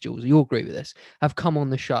our guests, Jules, you'll agree with this, have come on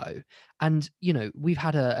the show. And, we've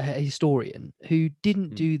had a historian who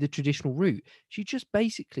didn't do the traditional route. She just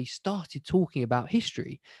basically started talking about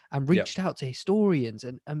history and reached out to historians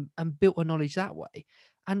and built her knowledge that way.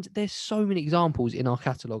 And there's so many examples in our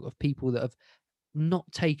catalogue of people that have not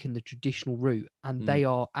taken the traditional route, and they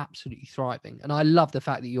are absolutely thriving. And I love the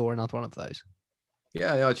fact that you're another one of those.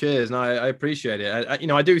 Yeah, cheers. And I appreciate it.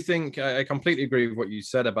 I do think I completely agree with what you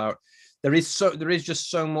said about there's so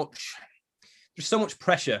much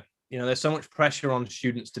pressure. There's so much pressure on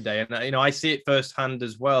students today, and I see it firsthand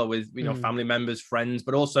as well with family members, friends,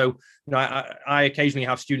 but also I occasionally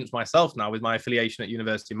have students myself now with my affiliation at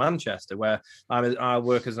University of Manchester, where I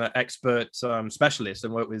work as an expert specialist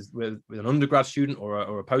and work with an undergrad student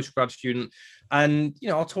or a postgrad student, and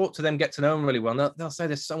I'll talk to them, get to know them really well. And they'll say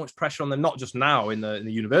there's so much pressure on them, not just now in the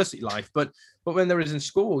university life, but when they're in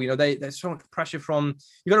school, there's so much pressure from.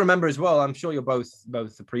 You got to remember as well. I'm sure you'll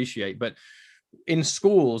both appreciate, but in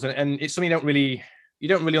schools, and it's something you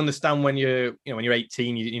don't really understand when when you're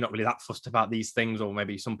 18, you're not really that fussed about these things, or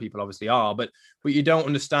maybe some people obviously are, but you don't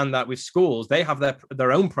understand that with schools, they have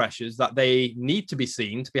their own pressures that they need to be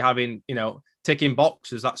seen to be having, ticking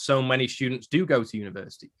boxes that so many students do go to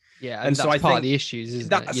university. Yeah, and so that's part of the issues,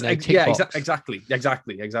 isn't it?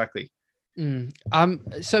 Exactly.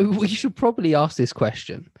 So we should probably ask this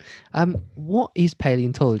question. What is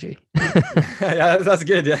paleontology? Yeah, that's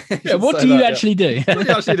good. Yeah, what do you actually do? What do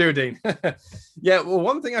you actually do, Dean? Yeah, well,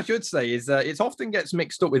 one thing I should say is that it often gets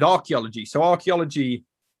mixed up with archaeology. So archaeology,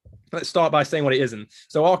 let's start by saying what it isn't.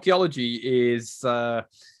 So archaeology is a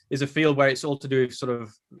field where it's all to do with sort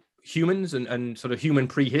of humans and sort of human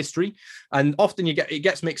prehistory, and often it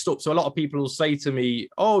gets mixed up. So a lot of people will say to me,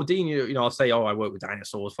 "Oh, Dean, I'll say, oh, I work with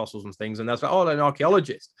dinosaurs, fossils, and things," and they'll say, "Oh, I'm an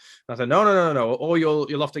archaeologist." And I said, "No. Or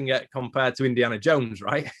you'll often get compared to Indiana Jones,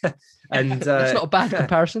 right?" And that's not a bad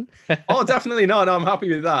comparison. Oh, definitely not. No, I'm happy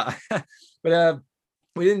with that. But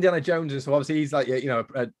with Indiana Jones, and so obviously he's like,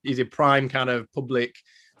 he's a prime kind of public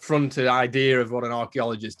fronted idea of what an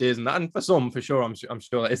archaeologist is, and for some, for sure, I'm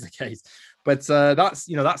sure that is the case. But that's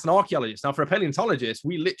an archaeologist. Now, for a paleontologist,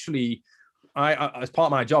 we literally, as part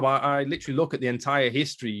of my job, I literally look at the entire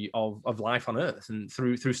history of life on Earth and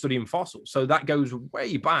through studying fossils. So that goes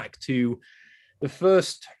way back to the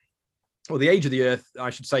age of the Earth, I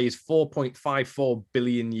should say, is 4.54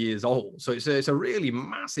 billion years old. So it's a really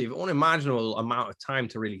massive, unimaginable amount of time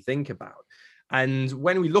to really think about. And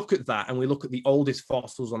when we look at that, and we look at the oldest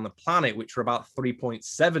fossils on the planet, which are about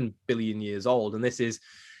 3.7 billion years old, and these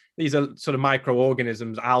are sort of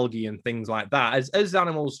microorganisms, algae and things like that. As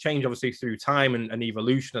animals change, obviously, through time and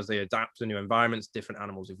evolution, as they adapt to new environments, different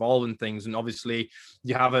animals evolve and things. And obviously,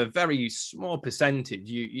 you have a very small percentage,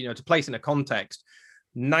 to place in a context,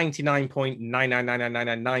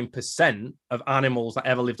 99.99999% of animals that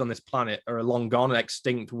ever lived on this planet are long gone and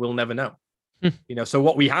extinct. We'll never know. So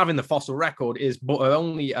what we have in the fossil record is but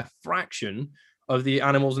only a fraction of the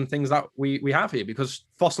animals and things that we have here, because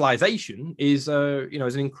fossilization is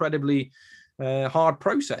is an incredibly hard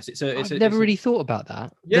process. I've never really thought about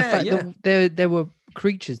that. That there were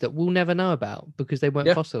creatures that we'll never know about because they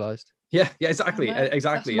weren't fossilized. Yeah, exactly.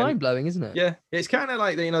 That's mind-blowing, isn't it? Yeah, it's kind of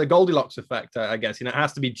like the Goldilocks effect, I guess. It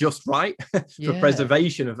has to be just right for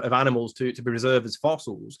preservation of animals to be preserved as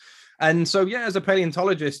fossils. And so, as a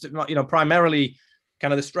paleontologist, primarily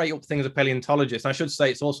kind of the straight up things of paleontologist. I should say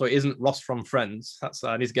it isn't Ross from Friends.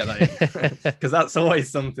 I need to get that in because that's always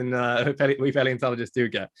something we paleontologists do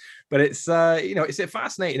get. But it's it's a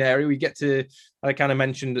fascinating area. We get to, I kind of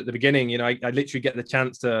mentioned at the beginning, I literally get the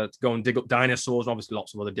chance to go and dig up dinosaurs, and obviously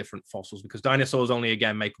lots of other different fossils, because dinosaurs only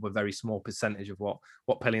again make up a very small percentage of what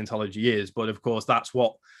paleontology is. But of course, that's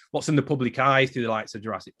what's in the public eye through the likes of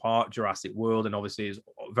Jurassic Park, Jurassic World, and obviously is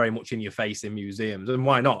very much in your face in museums. And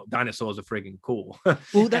why not? Dinosaurs are frigging cool.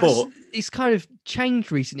 Well, it's kind of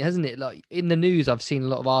changed recently, hasn't it? Like in the news, I've seen a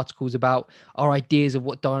lot of articles about our ideas of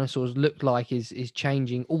what dinosaurs look like is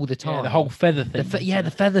changing all the time. Yeah, the whole feather thing. The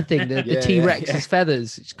feather thing, the T-Rex's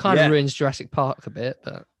feathers. It kind of ruins Jurassic Park a bit,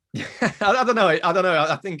 but I don't know.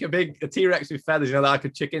 I think a T-Rex with feathers, that I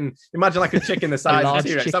could imagine like a chicken the size of a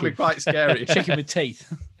T-Rex. That'd be quite scary. Chicken with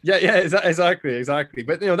teeth. Yeah, exactly.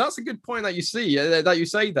 But that's a good point that you say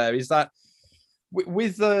there, is that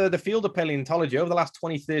with the field of paleontology over the last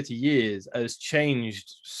 20-30 years has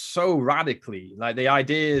changed so radically. Like the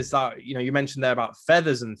ideas that you mentioned there about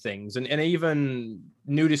feathers and things, and even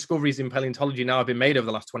new discoveries in paleontology now have been made over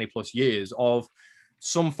the last 20 plus years of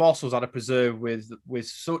some fossils that are preserved with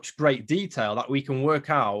such great detail that we can work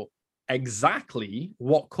out exactly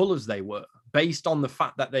what colors they were based on the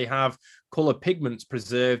fact that they have color pigments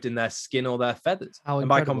preserved in their skin or their feathers. How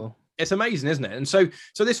incredible. It's amazing, isn't it? And so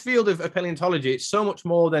this field of paleontology, it's so much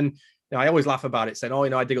more than, I always laugh about it saying,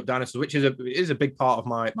 I dig up dinosaurs, which is a big part of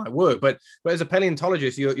my work. But as a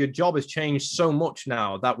paleontologist, your job has changed so much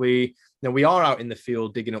now that we are out in the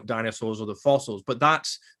field digging up dinosaurs or the fossils, but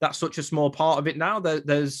that's such a small part of it now.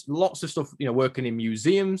 There's lots of stuff, working in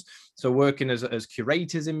museums, so working as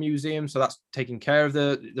curators in museums, so that's taking care of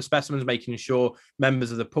the specimens, making sure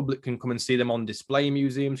members of the public can come and see them on display in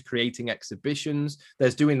museums, creating exhibitions.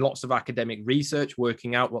 There's doing lots of academic research,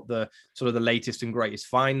 working out what the sort of the latest and greatest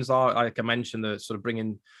finds are. Like I mentioned, the sort of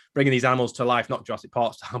bringing these animals to life, not Jurassic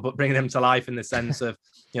Park style, but bringing them to life in the sense of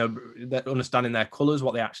understanding their colors,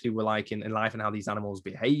 what they actually were like in life, and how these animals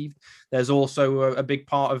behaved. There's also a big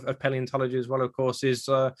part of paleontology as well, of course, is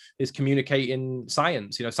communicating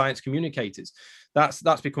science. Science communicators.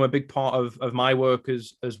 That's become a big part of my work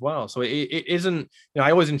as well. So it isn't. I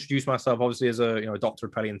always introduce myself obviously as a doctor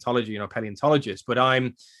of paleontology, paleontologist, but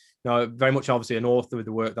I'm very much obviously an author with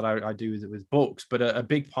the work that I do with books, but a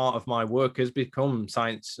big part of my work has become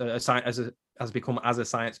science, has become as a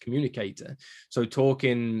science communicator. So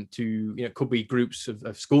talking to, could be groups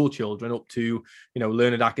of school children up to,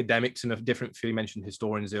 learned academics and of different field. You mentioned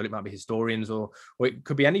historians earlier, it might be historians or it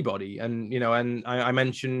could be anybody. And, and I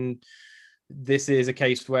mentioned this is a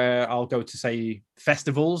case where I'll go to, say,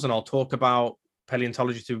 festivals and I'll talk about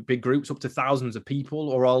paleontology to big groups up to thousands of people,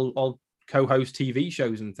 or I'll co-host TV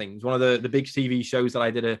shows and things. One of the big TV shows that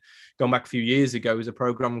I did going back a few years ago is a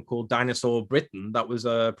program called Dinosaur Britain. That was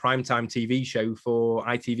a primetime TV show for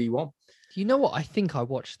ITV1. You know what? I think I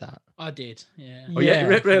watched that. I did. Yeah. Oh, yeah.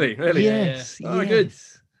 Really? Yes. Yeah. Oh, yes.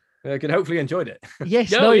 good. I could hopefully enjoyed it.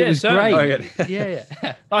 Yes, it was certainly. great. Oh,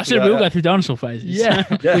 yeah. I said we all go through dinosaur phases. Yeah.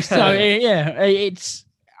 So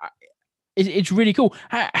it's really cool.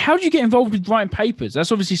 How do you get involved with writing papers?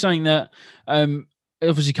 That's obviously something that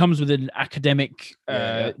obviously comes with an academic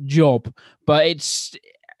job, but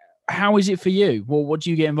how is it for you? Well, what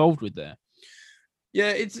do you get involved with there?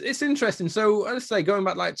 Yeah, it's interesting. So I'd say going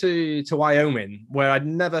back to Wyoming, where I'd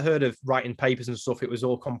never heard of writing papers and stuff, it was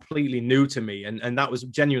all completely new to me. And that was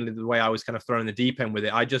genuinely the way I was kind of thrown in the deep end with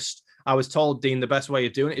it. I was told, Dean, the best way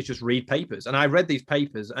of doing it is just read papers. And I read these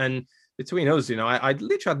papers, and between us, I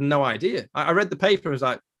literally had no idea. I read the paper and was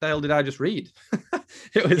like, the hell did I just read?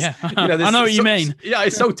 It was, I know what you mean. Yeah,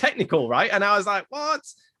 it's so technical, right? And I was like,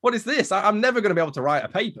 what is this? I'm never going to be able to write a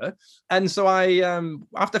paper. And so I,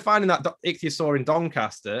 after finding that ichthyosaur in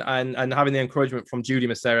Doncaster and having the encouragement from Judy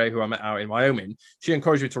Macere, who I met out in Wyoming, she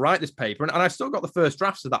encouraged me to write this paper. And I've still got the first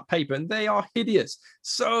drafts of that paper, and they are hideous.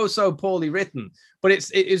 So poorly written. But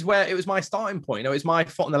it was my starting point. It's my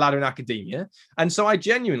foot on the ladder in academia. And so I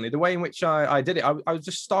genuinely, the way in which I did it, I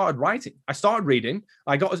just started writing. I started reading.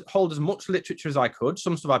 I got hold as much literature as I could.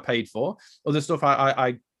 Some stuff I paid for. Other stuff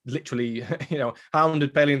I literally,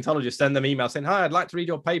 hounded paleontologists, send them emails saying, hi, I'd like to read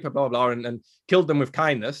your paper, blah, blah, and killed them with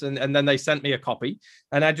kindness. And then they sent me a copy,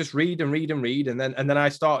 and I just read and read and read. And then I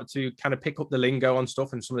started to kind of pick up the lingo on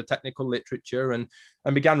stuff and some of the technical literature and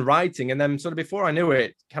began writing. And then sort of before I knew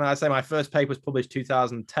it, can I say my first paper was published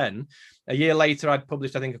 2010. A year later, I'd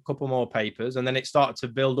published, I think, a couple more papers, and then it started to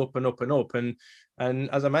build up and up and up. And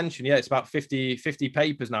as I mentioned, it's about 50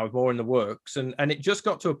 papers now with more in the works. And it just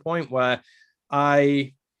got to a point where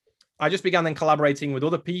I just began then collaborating with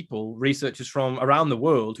other people, researchers from around the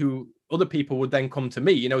world, who other people would then come to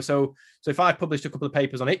me. So if I published a couple of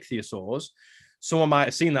papers on ichthyosaurs, someone might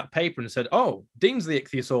have seen that paper and said, oh, Dean's the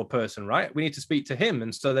ichthyosaur person, right? We need to speak to him.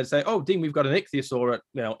 And so they'd say, oh, Dean, we've got an ichthyosaur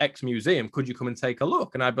at X museum. Could you come and take a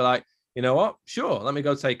look? And I'd be like, you know what? Sure, let me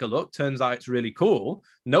go take a look. Turns out it's really cool.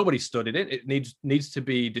 Nobody studied it. It needs to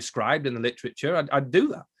be described in the literature. I'd do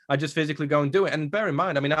that. I just physically go and do it. And bear in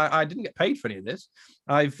mind, I didn't get paid for any of this.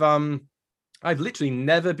 I've literally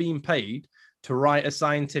never been paid to write a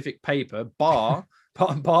scientific paper, bar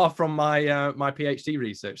from my my PhD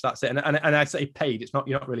research. That's it. And I say paid. It's not,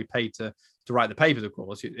 you're not really paid to write the papers, of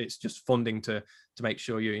course. It's just funding to make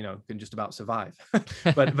sure you can just about survive.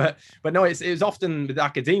 but no, it's often with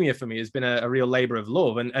academia for me has been a real labor of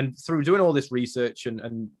love. And through doing all this research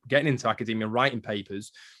and getting into academia, writing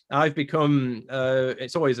papers, I've become,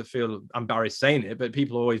 it's always a feel embarrassed saying it, but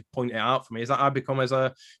people always point it out for me, is that I've become as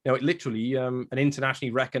literally an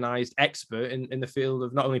internationally recognized expert in the field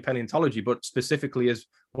of not only paleontology, but specifically as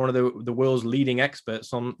one of the world's leading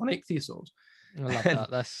experts on ichthyosaurs. I love that.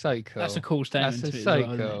 That's so cool. That's a cool statement. That's so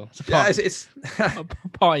cool. It's a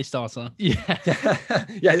party starter. Yeah.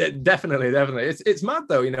 Yeah, definitely. It's mad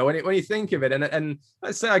though, when you think of it, and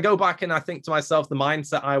let's say I go back and I think to myself, the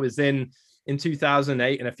mindset I was in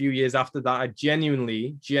 2008 and a few years after that, I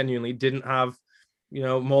genuinely didn't have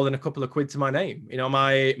more than a couple of quid to my name.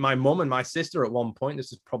 My mum and my sister at one point,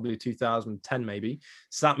 this is probably 2010 maybe,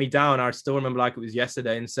 sat me down, I still remember like it was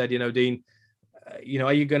yesterday, and said, Dean,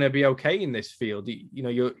 are you going to be okay in this field?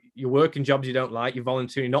 You're working jobs you don't like, you're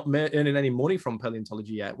volunteering, not earning any money from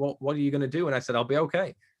paleontology yet. What are you going to do? And I said, I'll be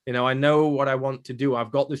okay. I know what I want to do.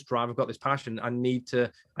 I've got this drive. I've got this passion. I need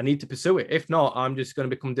to pursue it. If not, I'm just going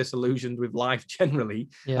to become disillusioned with life generally.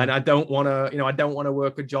 Yeah. And I don't want to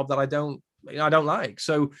work a job that I don't like.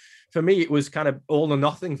 So for me, it was kind of all or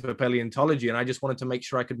nothing for paleontology. And I just wanted to make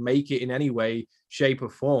sure I could make it in any way, shape or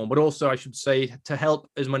form, but also I should say to help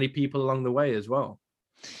as many people along the way as well.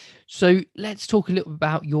 So let's talk a little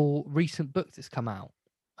about your recent book that's come out.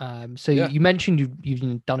 You mentioned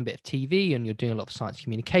you've done a bit of TV and you're doing a lot of science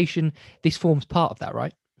communication. This forms part of that,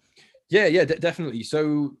 right? Yeah, definitely.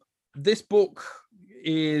 So this book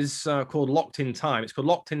is called Locked in Time. It's called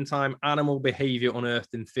Locked in Time: Animal Behavior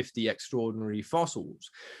Unearthed in 50 Extraordinary Fossils.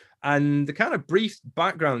 And the kind of brief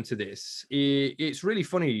background to this, it's really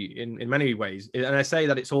funny in many ways. And I say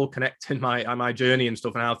that it's all connected my journey and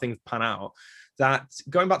stuff and how things pan out. That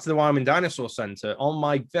going back to the Wyoming Dinosaur Center, on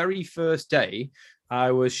my very first day,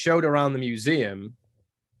 I was showed around the museum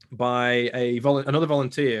by another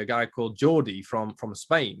volunteer, a guy called Jordi from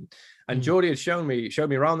Spain. And Jordi had showed me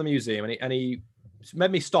around the museum, and he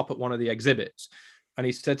made me stop at one of the exhibits. And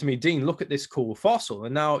he said to me, Dean, look at this cool fossil.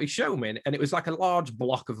 And now he showed me, and it was like a large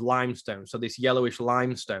block of limestone. So this yellowish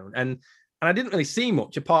limestone. And I didn't really see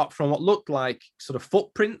much apart from what looked like sort of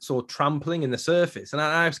footprints or trampling in the surface. And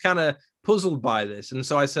I was kind of puzzled by this. And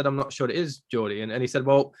so I said, I'm not sure it is, Jordi. And he said,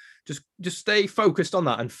 well, just stay focused on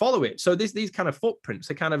that and follow it. So these kind of footprints,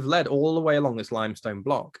 they kind of led all the way along this limestone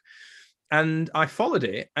block. And I followed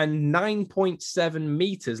it. And 9.7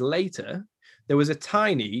 meters later, there was a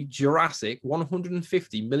tiny Jurassic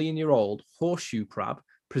 150 million year old horseshoe crab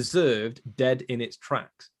preserved dead in its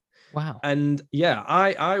tracks. Wow. And yeah,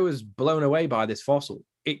 I was blown away by this fossil.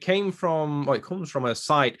 It comes from a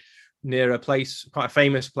site near a place, quite a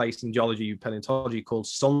famous place in geology, paleontology, called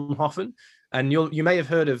Solnhofen. And you may have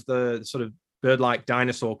heard of the sort of bird-like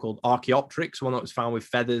dinosaur called Archaeopteryx, one that was found with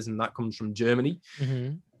feathers, and that comes from Germany.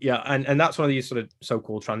 Mm-hmm. Yeah, and that's one of these sort of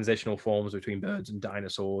so-called transitional forms between birds and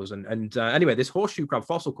dinosaurs. And anyway, this horseshoe crab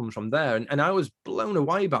fossil comes from there, and I was blown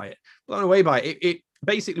away by it. It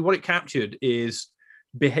basically, what it captured is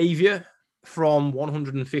behavior from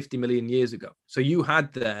 150 million years ago. So you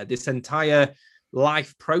had there this entire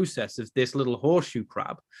life process of this little horseshoe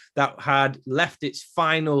crab that had left its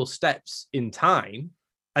final steps in time,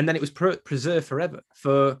 and then it was preserved forever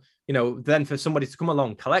for somebody to come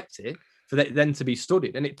along, collect it, for that then to be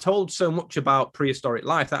studied. And it told so much about prehistoric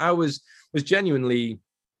life that I was genuinely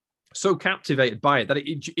so captivated by it that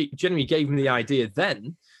it genuinely gave me the idea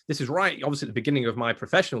then. This is right, obviously, at the beginning of my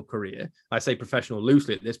professional career. I say professional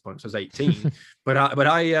loosely at this point, so I was 18.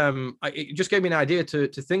 It just gave me an idea to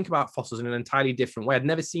think about fossils in an entirely different way. I'd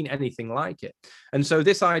never seen anything like it. And so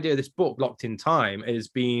this idea, this book, Locked in Time, has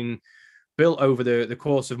been built over the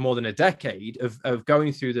course of more than a decade of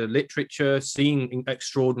going through the literature, seeing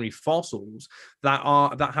extraordinary fossils that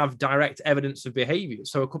have direct evidence of behavior.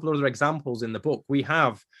 So a couple of other examples in the book, we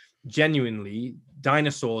have genuinely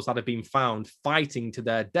dinosaurs that have been found fighting to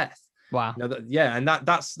their death. Wow. And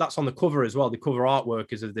that's on the cover as well. The cover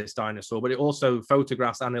artwork is of this dinosaur, but it also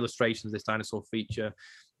photographs and illustrations of this dinosaur feature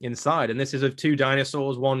inside. And this is of two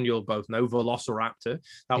dinosaurs. One you'll both know, Velociraptor,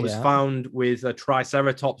 that was found with a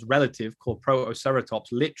Triceratops relative called Protoceratops,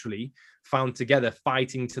 literally found together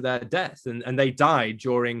fighting to their death. And they died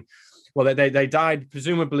during, they died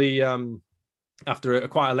presumably after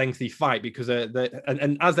quite a lengthy fight, because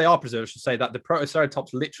and as they are preserved, I should say that the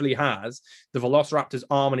Protoceratops literally has the Velociraptor's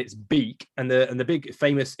arm and its beak, and the big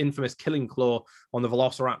infamous killing claw on the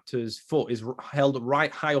Velociraptor's foot is held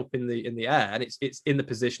right high up in the air, and it's in the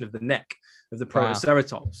position of the neck of the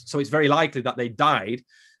Protoceratops. Wow. So it's very likely that they died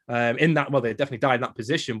in that. Well, they definitely died in that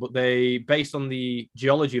position, but based on the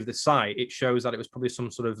geology of the site, it shows that it was probably some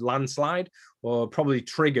sort of landslide, or probably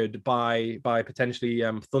triggered by potentially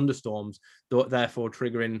thunderstorms, therefore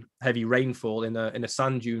triggering heavy rainfall in a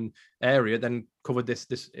sand dune area. Then covered this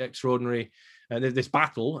extraordinary this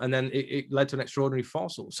battle, and then it led to an extraordinary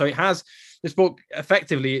fossil. So it has this book.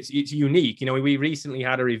 Effectively, it's unique. We recently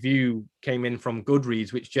had a review came in from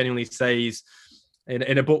Goodreads, which genuinely says,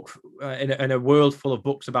 in a book, in a world full of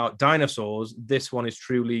books about dinosaurs, this one is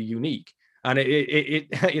truly unique. And it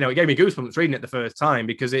gave me goosebumps reading it the first time,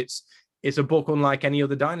 because it's a book unlike any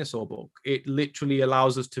other dinosaur book. It literally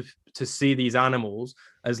allows us to see these animals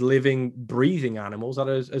as living, breathing animals that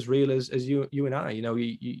are as real as you and I.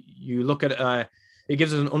 You look at it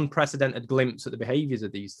gives us an unprecedented glimpse at the behaviors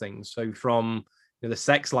of these things. So from the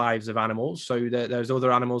sex lives of animals. So there's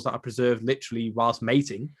other animals that are preserved literally whilst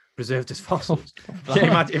mating, preserved as fossils.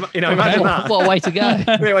 Imagine that. What a way to go.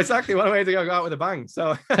 Yeah, exactly. What a way to go out with a bang.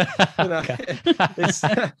 So,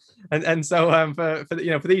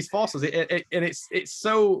 for these fossils, it's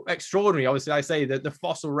so extraordinary. Obviously, I say that the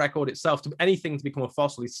fossil record itself, to anything to become a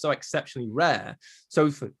fossil, is so exceptionally rare.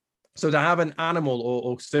 So to have an animal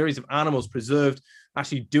or series of animals preserved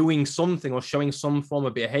actually doing something or showing some form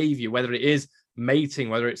of behavior, whether it is mating,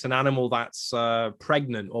 whether it's an animal that's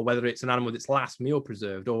pregnant, or whether it's an animal with its last meal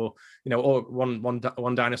preserved, or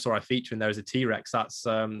one dinosaur I feature in there is a T-Rex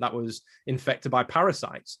that was infected by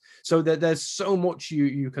parasites. So there's so much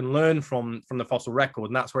you can learn from the fossil record,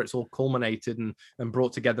 and that's where it's all culminated and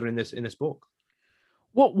brought together in this book.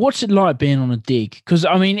 What's it like being on a dig? Because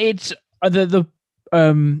I mean, it's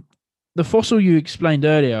the fossil you explained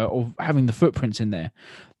earlier of having the footprints in there.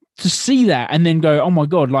 to see that and then go, oh my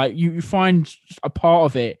God, like you find a part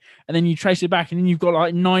of it and then you trace it back and then you've got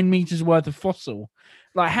like 9 meters worth of fossil.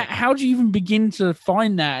 Like, how do you even begin to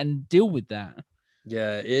find that and deal with that?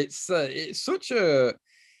 Yeah, it's such a,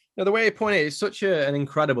 the way I point it, it's such an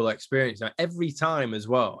incredible experience. Now, every time as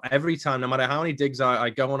well, every time, no matter how many digs I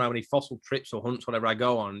go on, how many fossil trips or hunts, whatever I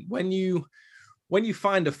go on, when you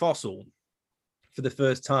find a fossil for the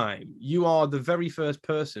first time, you are the very first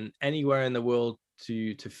person anywhere in the world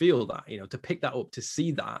to feel that, to pick that up, to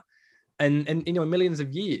see that. And millions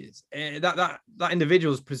of years, that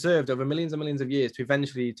individual is preserved over millions and millions of years to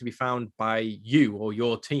eventually to be found by you or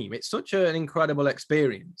your team. It's such an incredible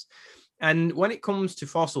experience. And when it comes to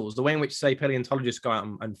fossils, the way in which, say, paleontologists go out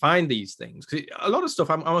and find these things, because a lot of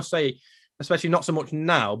stuff, I must say, especially not so much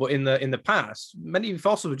now, but in the past, many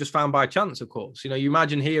fossils were just found by chance, of course. You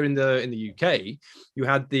imagine here in the UK, you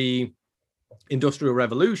had the Industrial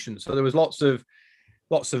Revolution. So there was lots of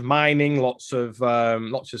mining, lots of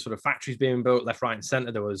sort of factories being built left, right, and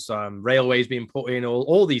center. There was railways being put in,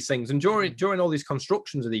 all these things. And during all these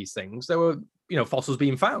constructions of these things, there were fossils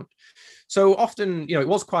being found. So often, it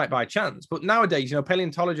was quite by chance. But nowadays,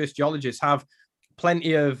 paleontologists, geologists have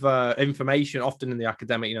plenty of information, often in the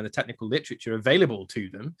academic, the technical literature available to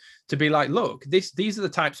them to be like, look, these are the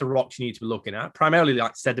types of rocks you need to be looking at, primarily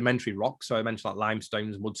like sedimentary rocks. So I mentioned like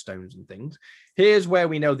limestones, mudstones, and things. Here's where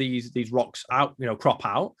we know these rocks out, crop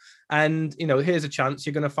out, and here's a chance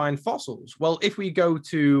you're going to find fossils. Well, if we go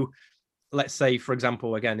to, let's say, for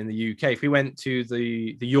example, again in the UK, if we went to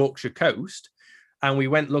the Yorkshire coast, and we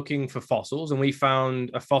went looking for fossils and we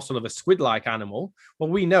found a fossil of a squid-like animal,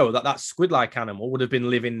 well, we know that squid-like animal would have been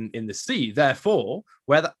living in the sea. Therefore,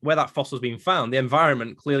 where that fossil's been found, the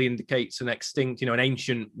environment clearly indicates an extinct, an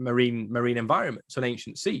ancient marine environment, so an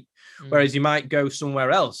ancient sea. Whereas you might go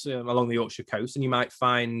somewhere else along the Yorkshire coast and you might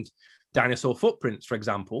find dinosaur footprints, for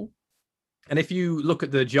example. And if you look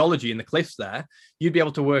at the geology in the cliffs there, you'd be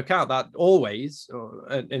able to work out that always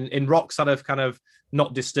in rocks that have kind of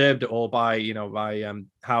not disturbed at all by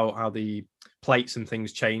how the plates and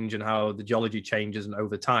things change and how the geology changes and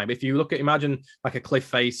over time. If you imagine like a cliff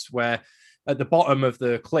face where at the bottom of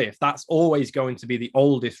the cliff, that's always going to be the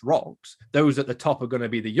oldest rocks. Those at the top are going to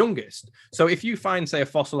be the youngest. So if you find, say, a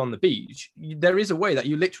fossil on the beach, there is a way that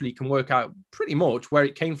you literally can work out pretty much where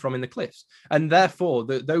it came from in the cliffs. And therefore,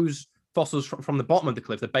 those fossils from the bottom of the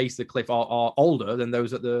cliff, the base of the cliff, are older than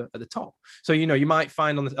those at the top. So you might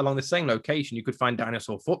find along the same location, you could find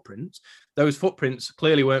dinosaur footprints. Those footprints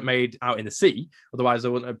clearly weren't made out in the sea, otherwise they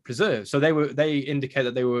wouldn't have preserved. So they indicate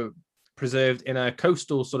that they were preserved in a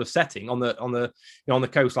coastal sort of setting on the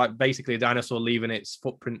coast, like basically a dinosaur leaving its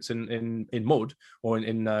footprints in mud or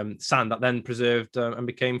in sand that then preserved and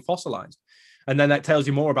became fossilized. And then that tells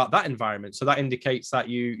you more about that environment. So that indicates that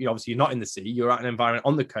you obviously you're not in the sea, you're at an environment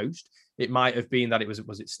on the coast. It might have been that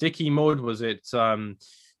was it sticky mud? Was it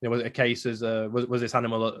was it a case as was this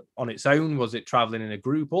animal on its own? Was it traveling in a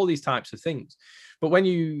group? All these types of things. But when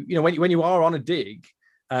when you are on a dig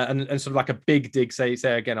and sort of like a big dig, say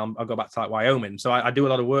again, I'll go back to like Wyoming. So I do a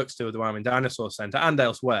lot of work still with the Wyoming Dinosaur Center and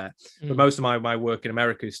elsewhere, but most of my work in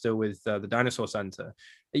America is still with the Dinosaur Center.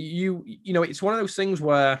 It's one of those things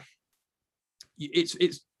where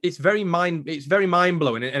it's very mind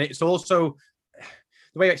blowing, and it's also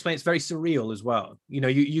the way I explain it's very surreal as well.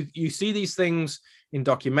 You see these things in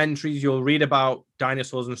documentaries, you'll read about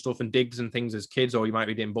dinosaurs and stuff and digs and things as kids, or you might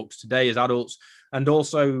read it in books today as adults. And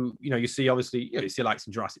also, you see obviously, you see like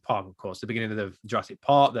in Jurassic Park, of course, the beginning of the Jurassic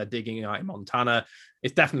Park, they're digging out in Montana.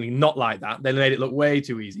 It's definitely not like that. They made it look way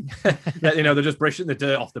too easy. They're just brushing the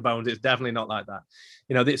dirt off the bones. It's definitely not like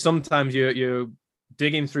that. Sometimes you're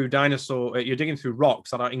digging through you're digging through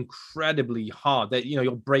rocks that are incredibly hard. That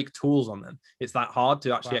you'll break tools on them. It's that hard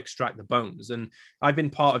to actually extract the bones. And I've been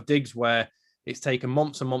part of digs where it's taken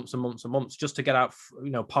months and months and months and months just to get out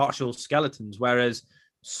partial skeletons, whereas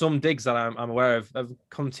some digs that I'm aware of have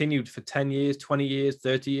continued for 10 years, 20 years,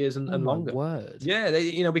 30 years and longer. Word.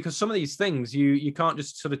 Yeah, because some of these things you can't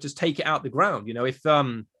just sort of just take it out the ground.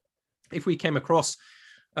 If we came across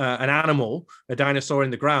an animal, a dinosaur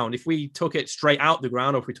in the ground, if we took it straight out the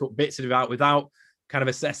ground, or if we took bits of it out without kind of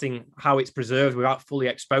assessing how it's preserved, without fully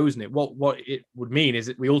exposing it, what it would mean is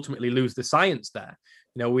that we ultimately lose the science there.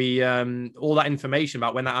 We all that information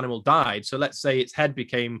about when that animal died. So let's say its head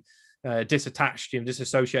became disattached,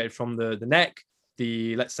 disassociated from the neck.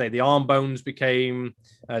 Let's say the arm bones became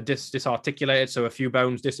disarticulated, so a few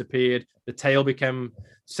bones disappeared. The tail became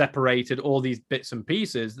separated all these bits and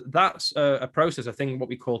pieces. That's a process, I think, what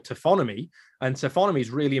we call taphonomy. And taphonomy is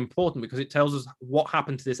really important because it tells us what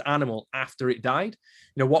happened to this animal after it died,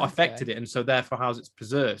 what affected it, and so therefore how it's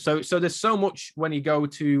preserved. So there's so much when you go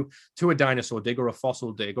to a dinosaur dig or a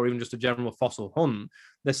fossil dig or even just a general fossil hunt.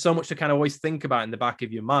 There's so much to kind of always think about in the back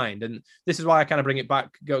of your mind. And this is why I kind of bring it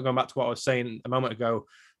back, going back to what I was saying a moment ago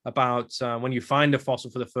about when you find a fossil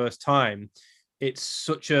for the first time. It's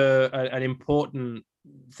such an important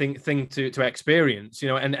thing to experience,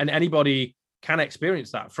 and anybody can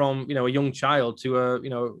experience that, from a young child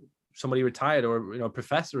to somebody retired or a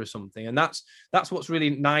professor or something. And that's what's really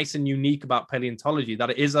nice and unique about paleontology, that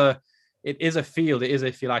it is a field, it is,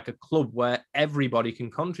 if you like, a club where everybody can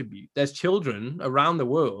contribute. There's children around the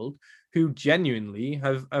world who genuinely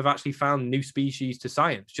have actually found new species to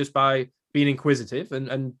science just by being inquisitive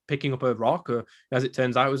and picking up a rock, or as it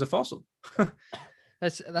turns out, it was a fossil.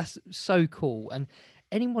 That's so cool. And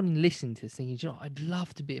anyone listening to this thinking, I'd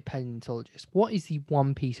love to be a paleontologist, what is the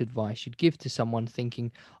one piece of advice you'd give to someone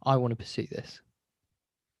thinking, I want to pursue this?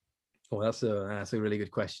 Oh, that's a really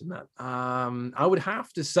good question. That I would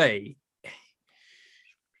have to say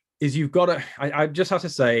is I just have to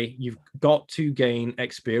say you've got to gain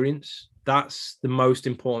experience. That's the most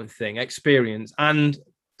important thing. Experience, and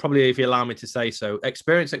probably, if you allow me to say so,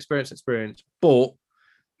 experience, but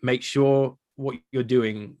make sure what you're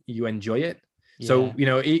doing, you enjoy it. Yeah. So,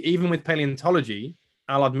 even with paleontology,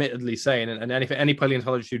 I'll admittedly say, and any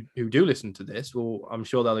paleontologists who do listen to this, well, I'm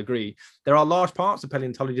sure they'll agree, there are large parts of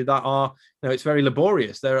paleontology that are, it's very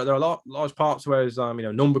laborious. There are large parts where it's,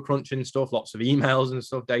 number crunching stuff, lots of emails and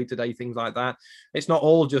stuff, day-to-day things like that. It's not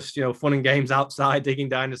all just, fun and games outside, digging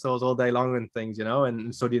dinosaurs all day long and things,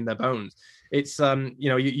 and studying their bones. It's,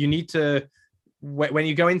 you need to, when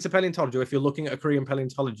you go into paleontology, or if you're looking at a career in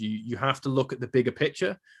paleontology, you have to look at the bigger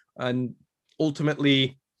picture and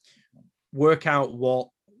ultimately work out what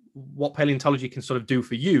paleontology can sort of do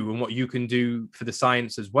for you and what you can do for the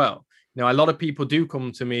science as well. A lot of people do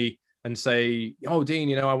come to me and say, oh,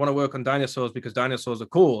 Dean, I want to work on dinosaurs because dinosaurs are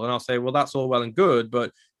cool. And I'll say, well, that's all well and good,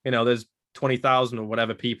 but there's 20,000 or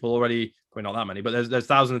whatever people already, probably not that many, but there's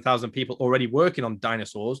thousands and thousands of people already working on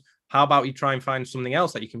dinosaurs. How about you try and find something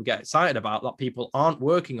else that you can get excited about that people aren't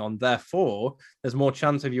working on? Therefore, there's more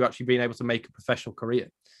chance of you actually being able to make a professional career.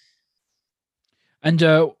 And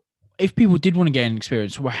if people did want to gain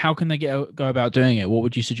experience, how can they go about doing it? What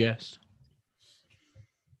would you suggest?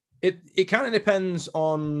 It kind of depends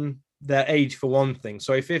on their age, for one thing.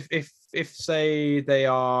 So if say they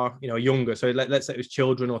are younger, so let's say it was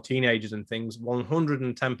children or teenagers and things,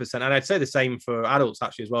 110%, and I'd say the same for adults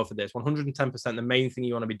actually as well for this, 110%, the main thing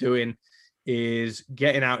you want to be doing is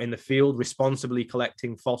getting out in the field, responsibly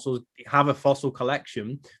collecting fossils. Have a fossil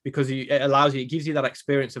collection, because it gives you that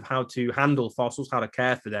experience of how to handle fossils, how to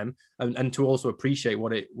care for them, and to also appreciate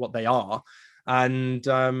what they are. And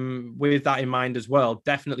with that in mind as well,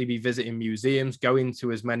 definitely be visiting museums, go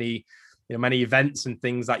into as many many events and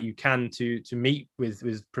things that you can to meet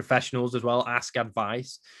with professionals as well, ask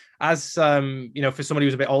advice. As for somebody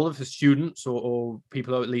who's a bit older, for students or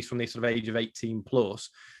people at least from the sort of age of 18 plus,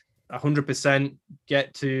 100%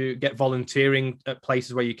 get volunteering at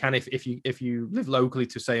places where you can. If you live locally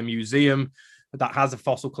to, say, a museum that has a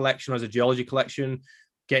fossil collection or has a geology collection,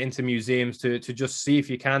 get into museums to just see if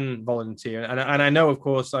you can volunteer. And I know, of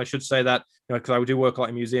course, I should say that, because I do work a lot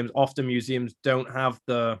in museums, often museums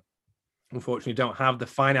unfortunately don't have the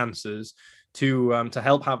finances to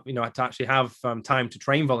help have, to actually have time to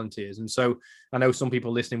train volunteers. And so I know some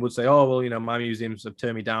people listening would say, oh, well, my museums have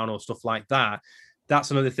turned me down or stuff like that.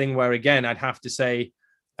 That's another thing where, again, I'd have to say,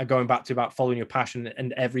 going back to about following your passion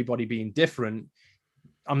and everybody being different,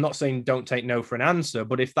 I'm not saying don't take no for an answer,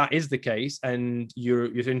 but if that is the case and you're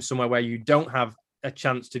in somewhere where you don't have a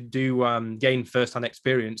chance to do gain first-hand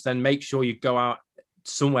experience, then make sure you go out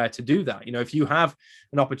somewhere to do that. If you have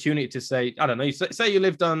an opportunity to say, I don't know, say you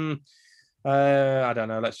lived on, I don't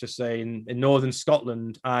know, let's just say in northern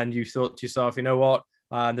Scotland, and you thought to yourself, you know what,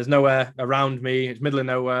 there's nowhere around me, it's middle of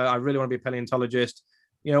nowhere, I really want to be a paleontologist.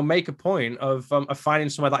 Make a point of finding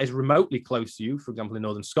somewhere that is remotely close to you. For example, in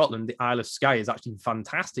northern Scotland, the Isle of Skye is actually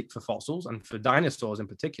fantastic for fossils and for dinosaurs in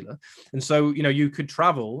particular. And so, you could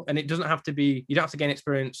travel, and it doesn't have to be, you don't have to gain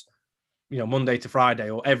experience, Monday to Friday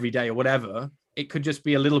or every day or whatever. It could just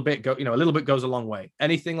be a little bit a little bit goes a long way.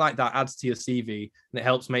 Anything like that adds to your CV, and it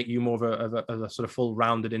helps make you more of a sort of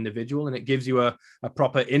full-rounded individual, and it gives you a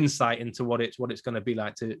proper insight into what it's going to be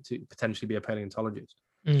like to potentially be a paleontologist.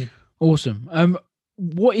 Awesome.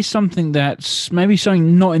 What is something that's maybe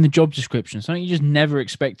something not in the job description, something you just never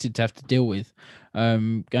expected to have to deal with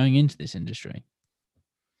going into this industry?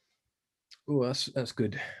 Oh, that's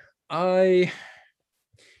good. I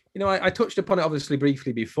I touched upon it obviously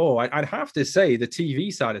briefly before. I'd have to say the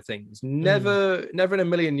TV side of things. Never in a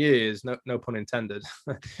million years, no pun intended,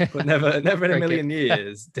 but never in a million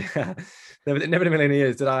years, never in a million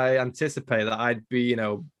years did I anticipate that I'd be,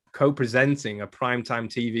 co-presenting a primetime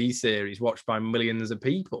TV series watched by millions of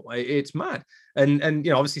people. It's mad. And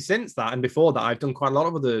obviously since that and before that, I've done quite a lot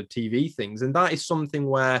of other TV things, and that is something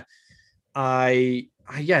where I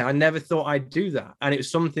never thought I'd do that. And it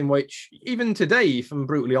was something which, even today, if I'm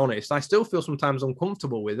brutally honest, I still feel sometimes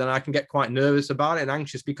uncomfortable with, and I can get quite nervous about it and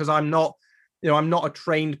anxious because I'm not a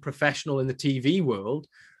trained professional in the TV world.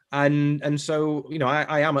 And so,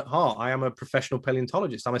 I am at heart, I am a professional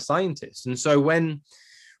paleontologist, I'm a scientist. And so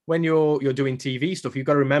when you're doing TV stuff, you've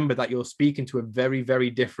got to remember that you're speaking to a very, very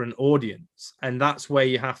different audience. And that's where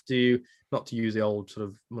you have to, not to use the old sort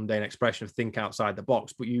of mundane expression of think outside the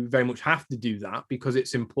box, but you very much have to do that because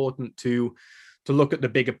it's important to look at the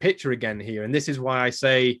bigger picture again here. And this is why I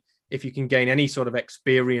say, if you can gain any sort of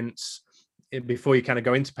experience before you kind of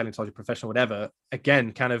go into paleontology, professional, whatever,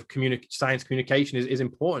 again, kind of science communication is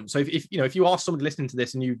important. So if you are somebody listening to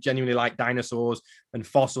this and you genuinely like dinosaurs and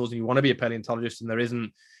fossils and you want to be a paleontologist, and there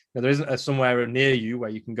isn't a somewhere near you where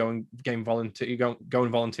you can go and volunteer, you go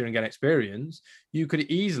and volunteer and get experience, you could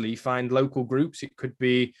easily find local groups. It could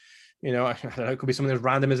be, I don't know, it could be something as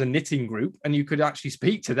random as a knitting group, and you could actually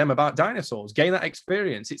speak to them about dinosaurs, gain that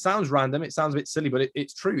experience. It sounds random, it sounds a bit silly, but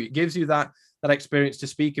it's true. It gives you that experience to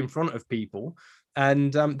speak in front of people.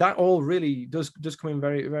 And that all really does come in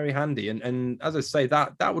very, very handy. And as I say,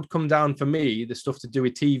 that would come down for me, the stuff to do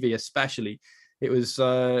with TV, especially. It was,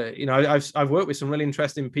 I've worked with some really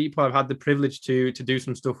interesting people. I've had the privilege to do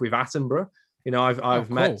some stuff with Attenborough. I've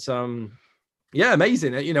met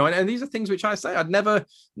amazing. And these are things which I say I'd never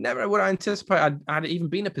would I anticipate I'd even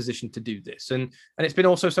been in a position to do this. And it's been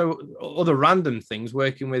also so other random things,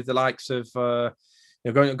 working with the likes of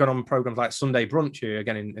going on programs like Sunday Brunch here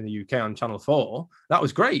again in the UK on Channel 4. That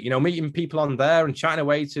was great. Meeting people on there and chatting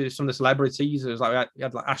away to some of the celebrities. It was like we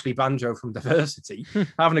had like Ashley Banjo from Diversity,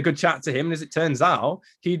 having a good chat to him. And as it turns out,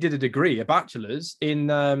 he did a bachelor's in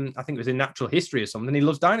I think it was in natural history or something. He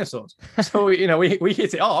loves dinosaurs. So we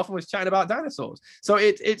hit it off and was chatting about dinosaurs. So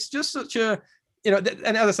it's just such a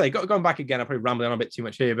and as I say, going back again, I'm probably rambling on a bit too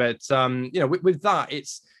much here, but with that,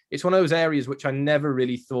 it's one of those areas which I never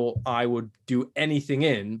really thought I would do anything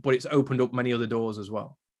in, but it's opened up many other doors as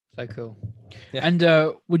well. So cool. Yeah.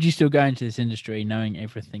 And would you still go into this industry knowing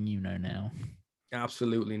everything you know now?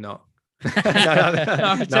 Absolutely not.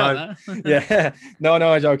 No, yeah, no,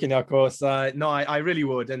 I'm joking. Of course, no, I really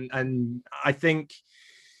would, and I think,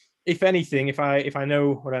 if anything, if I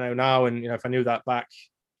know what I know now, and if I knew that back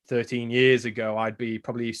 13 years ago, I'd be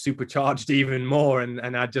probably supercharged even more,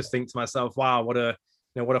 and I'd just think to myself, wow, what a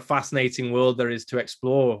fascinating world there is to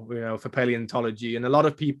explore, for paleontology. And a lot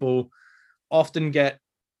of people often get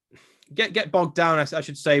bogged down, I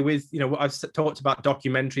should say, with, I've talked about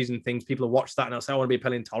documentaries and things. People will watch that and they'll say, I want to be a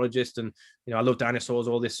paleontologist, and, I love dinosaurs,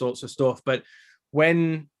 all this sorts of stuff. But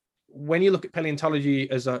when you look at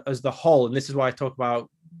paleontology as the whole, and this is why I talk about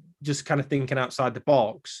just kind of thinking outside the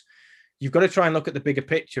box, you've got to try and look at the bigger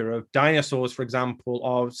picture of dinosaurs, for example,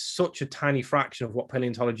 are such a tiny fraction of what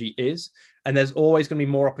paleontology is. And there's always going to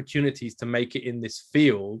be more opportunities to make it in this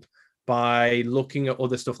field by looking at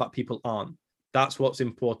other stuff that people aren't. That's what's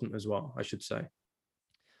important as well, I should say.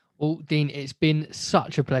 Well, Dean, it's been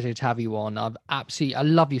such a pleasure to have you on. I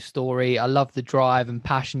love your story. I love the drive and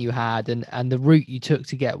passion you had, and the route you took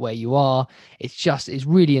to get where you are. It's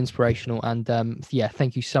really inspirational. And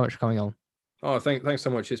thank you so much for coming on. Oh, thanks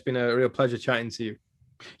so much. It's been a real pleasure chatting to you.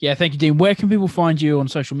 Yeah, thank you, Dean. Where can people find you on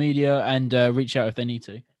social media and reach out if they need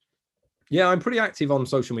to? Yeah, I'm pretty active on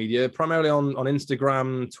social media, primarily on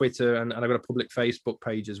Instagram, Twitter, and I've got a public Facebook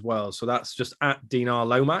page as well. So that's just at Dean R.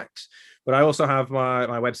 Lomax. But I also have my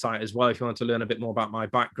website as well, if you want to learn a bit more about my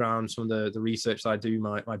background, some of the research that I do,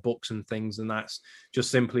 my books and things, and that's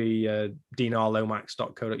just simply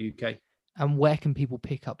deanrlomax.co.uk. And where can people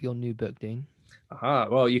pick up your new book, Dean?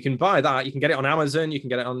 Well, you can buy that. You can get it on Amazon. You can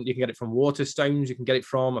get it from Waterstones. You can get it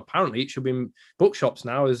from, apparently it should be in bookshops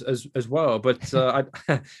now as well. But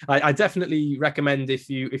I definitely recommend, if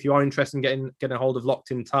you are interested in getting a hold of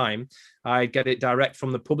Locked in Time, I get it direct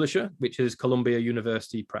from the publisher, which is Columbia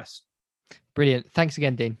University Press. Brilliant. Thanks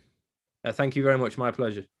again, Dean. Thank you very much. My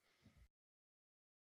pleasure.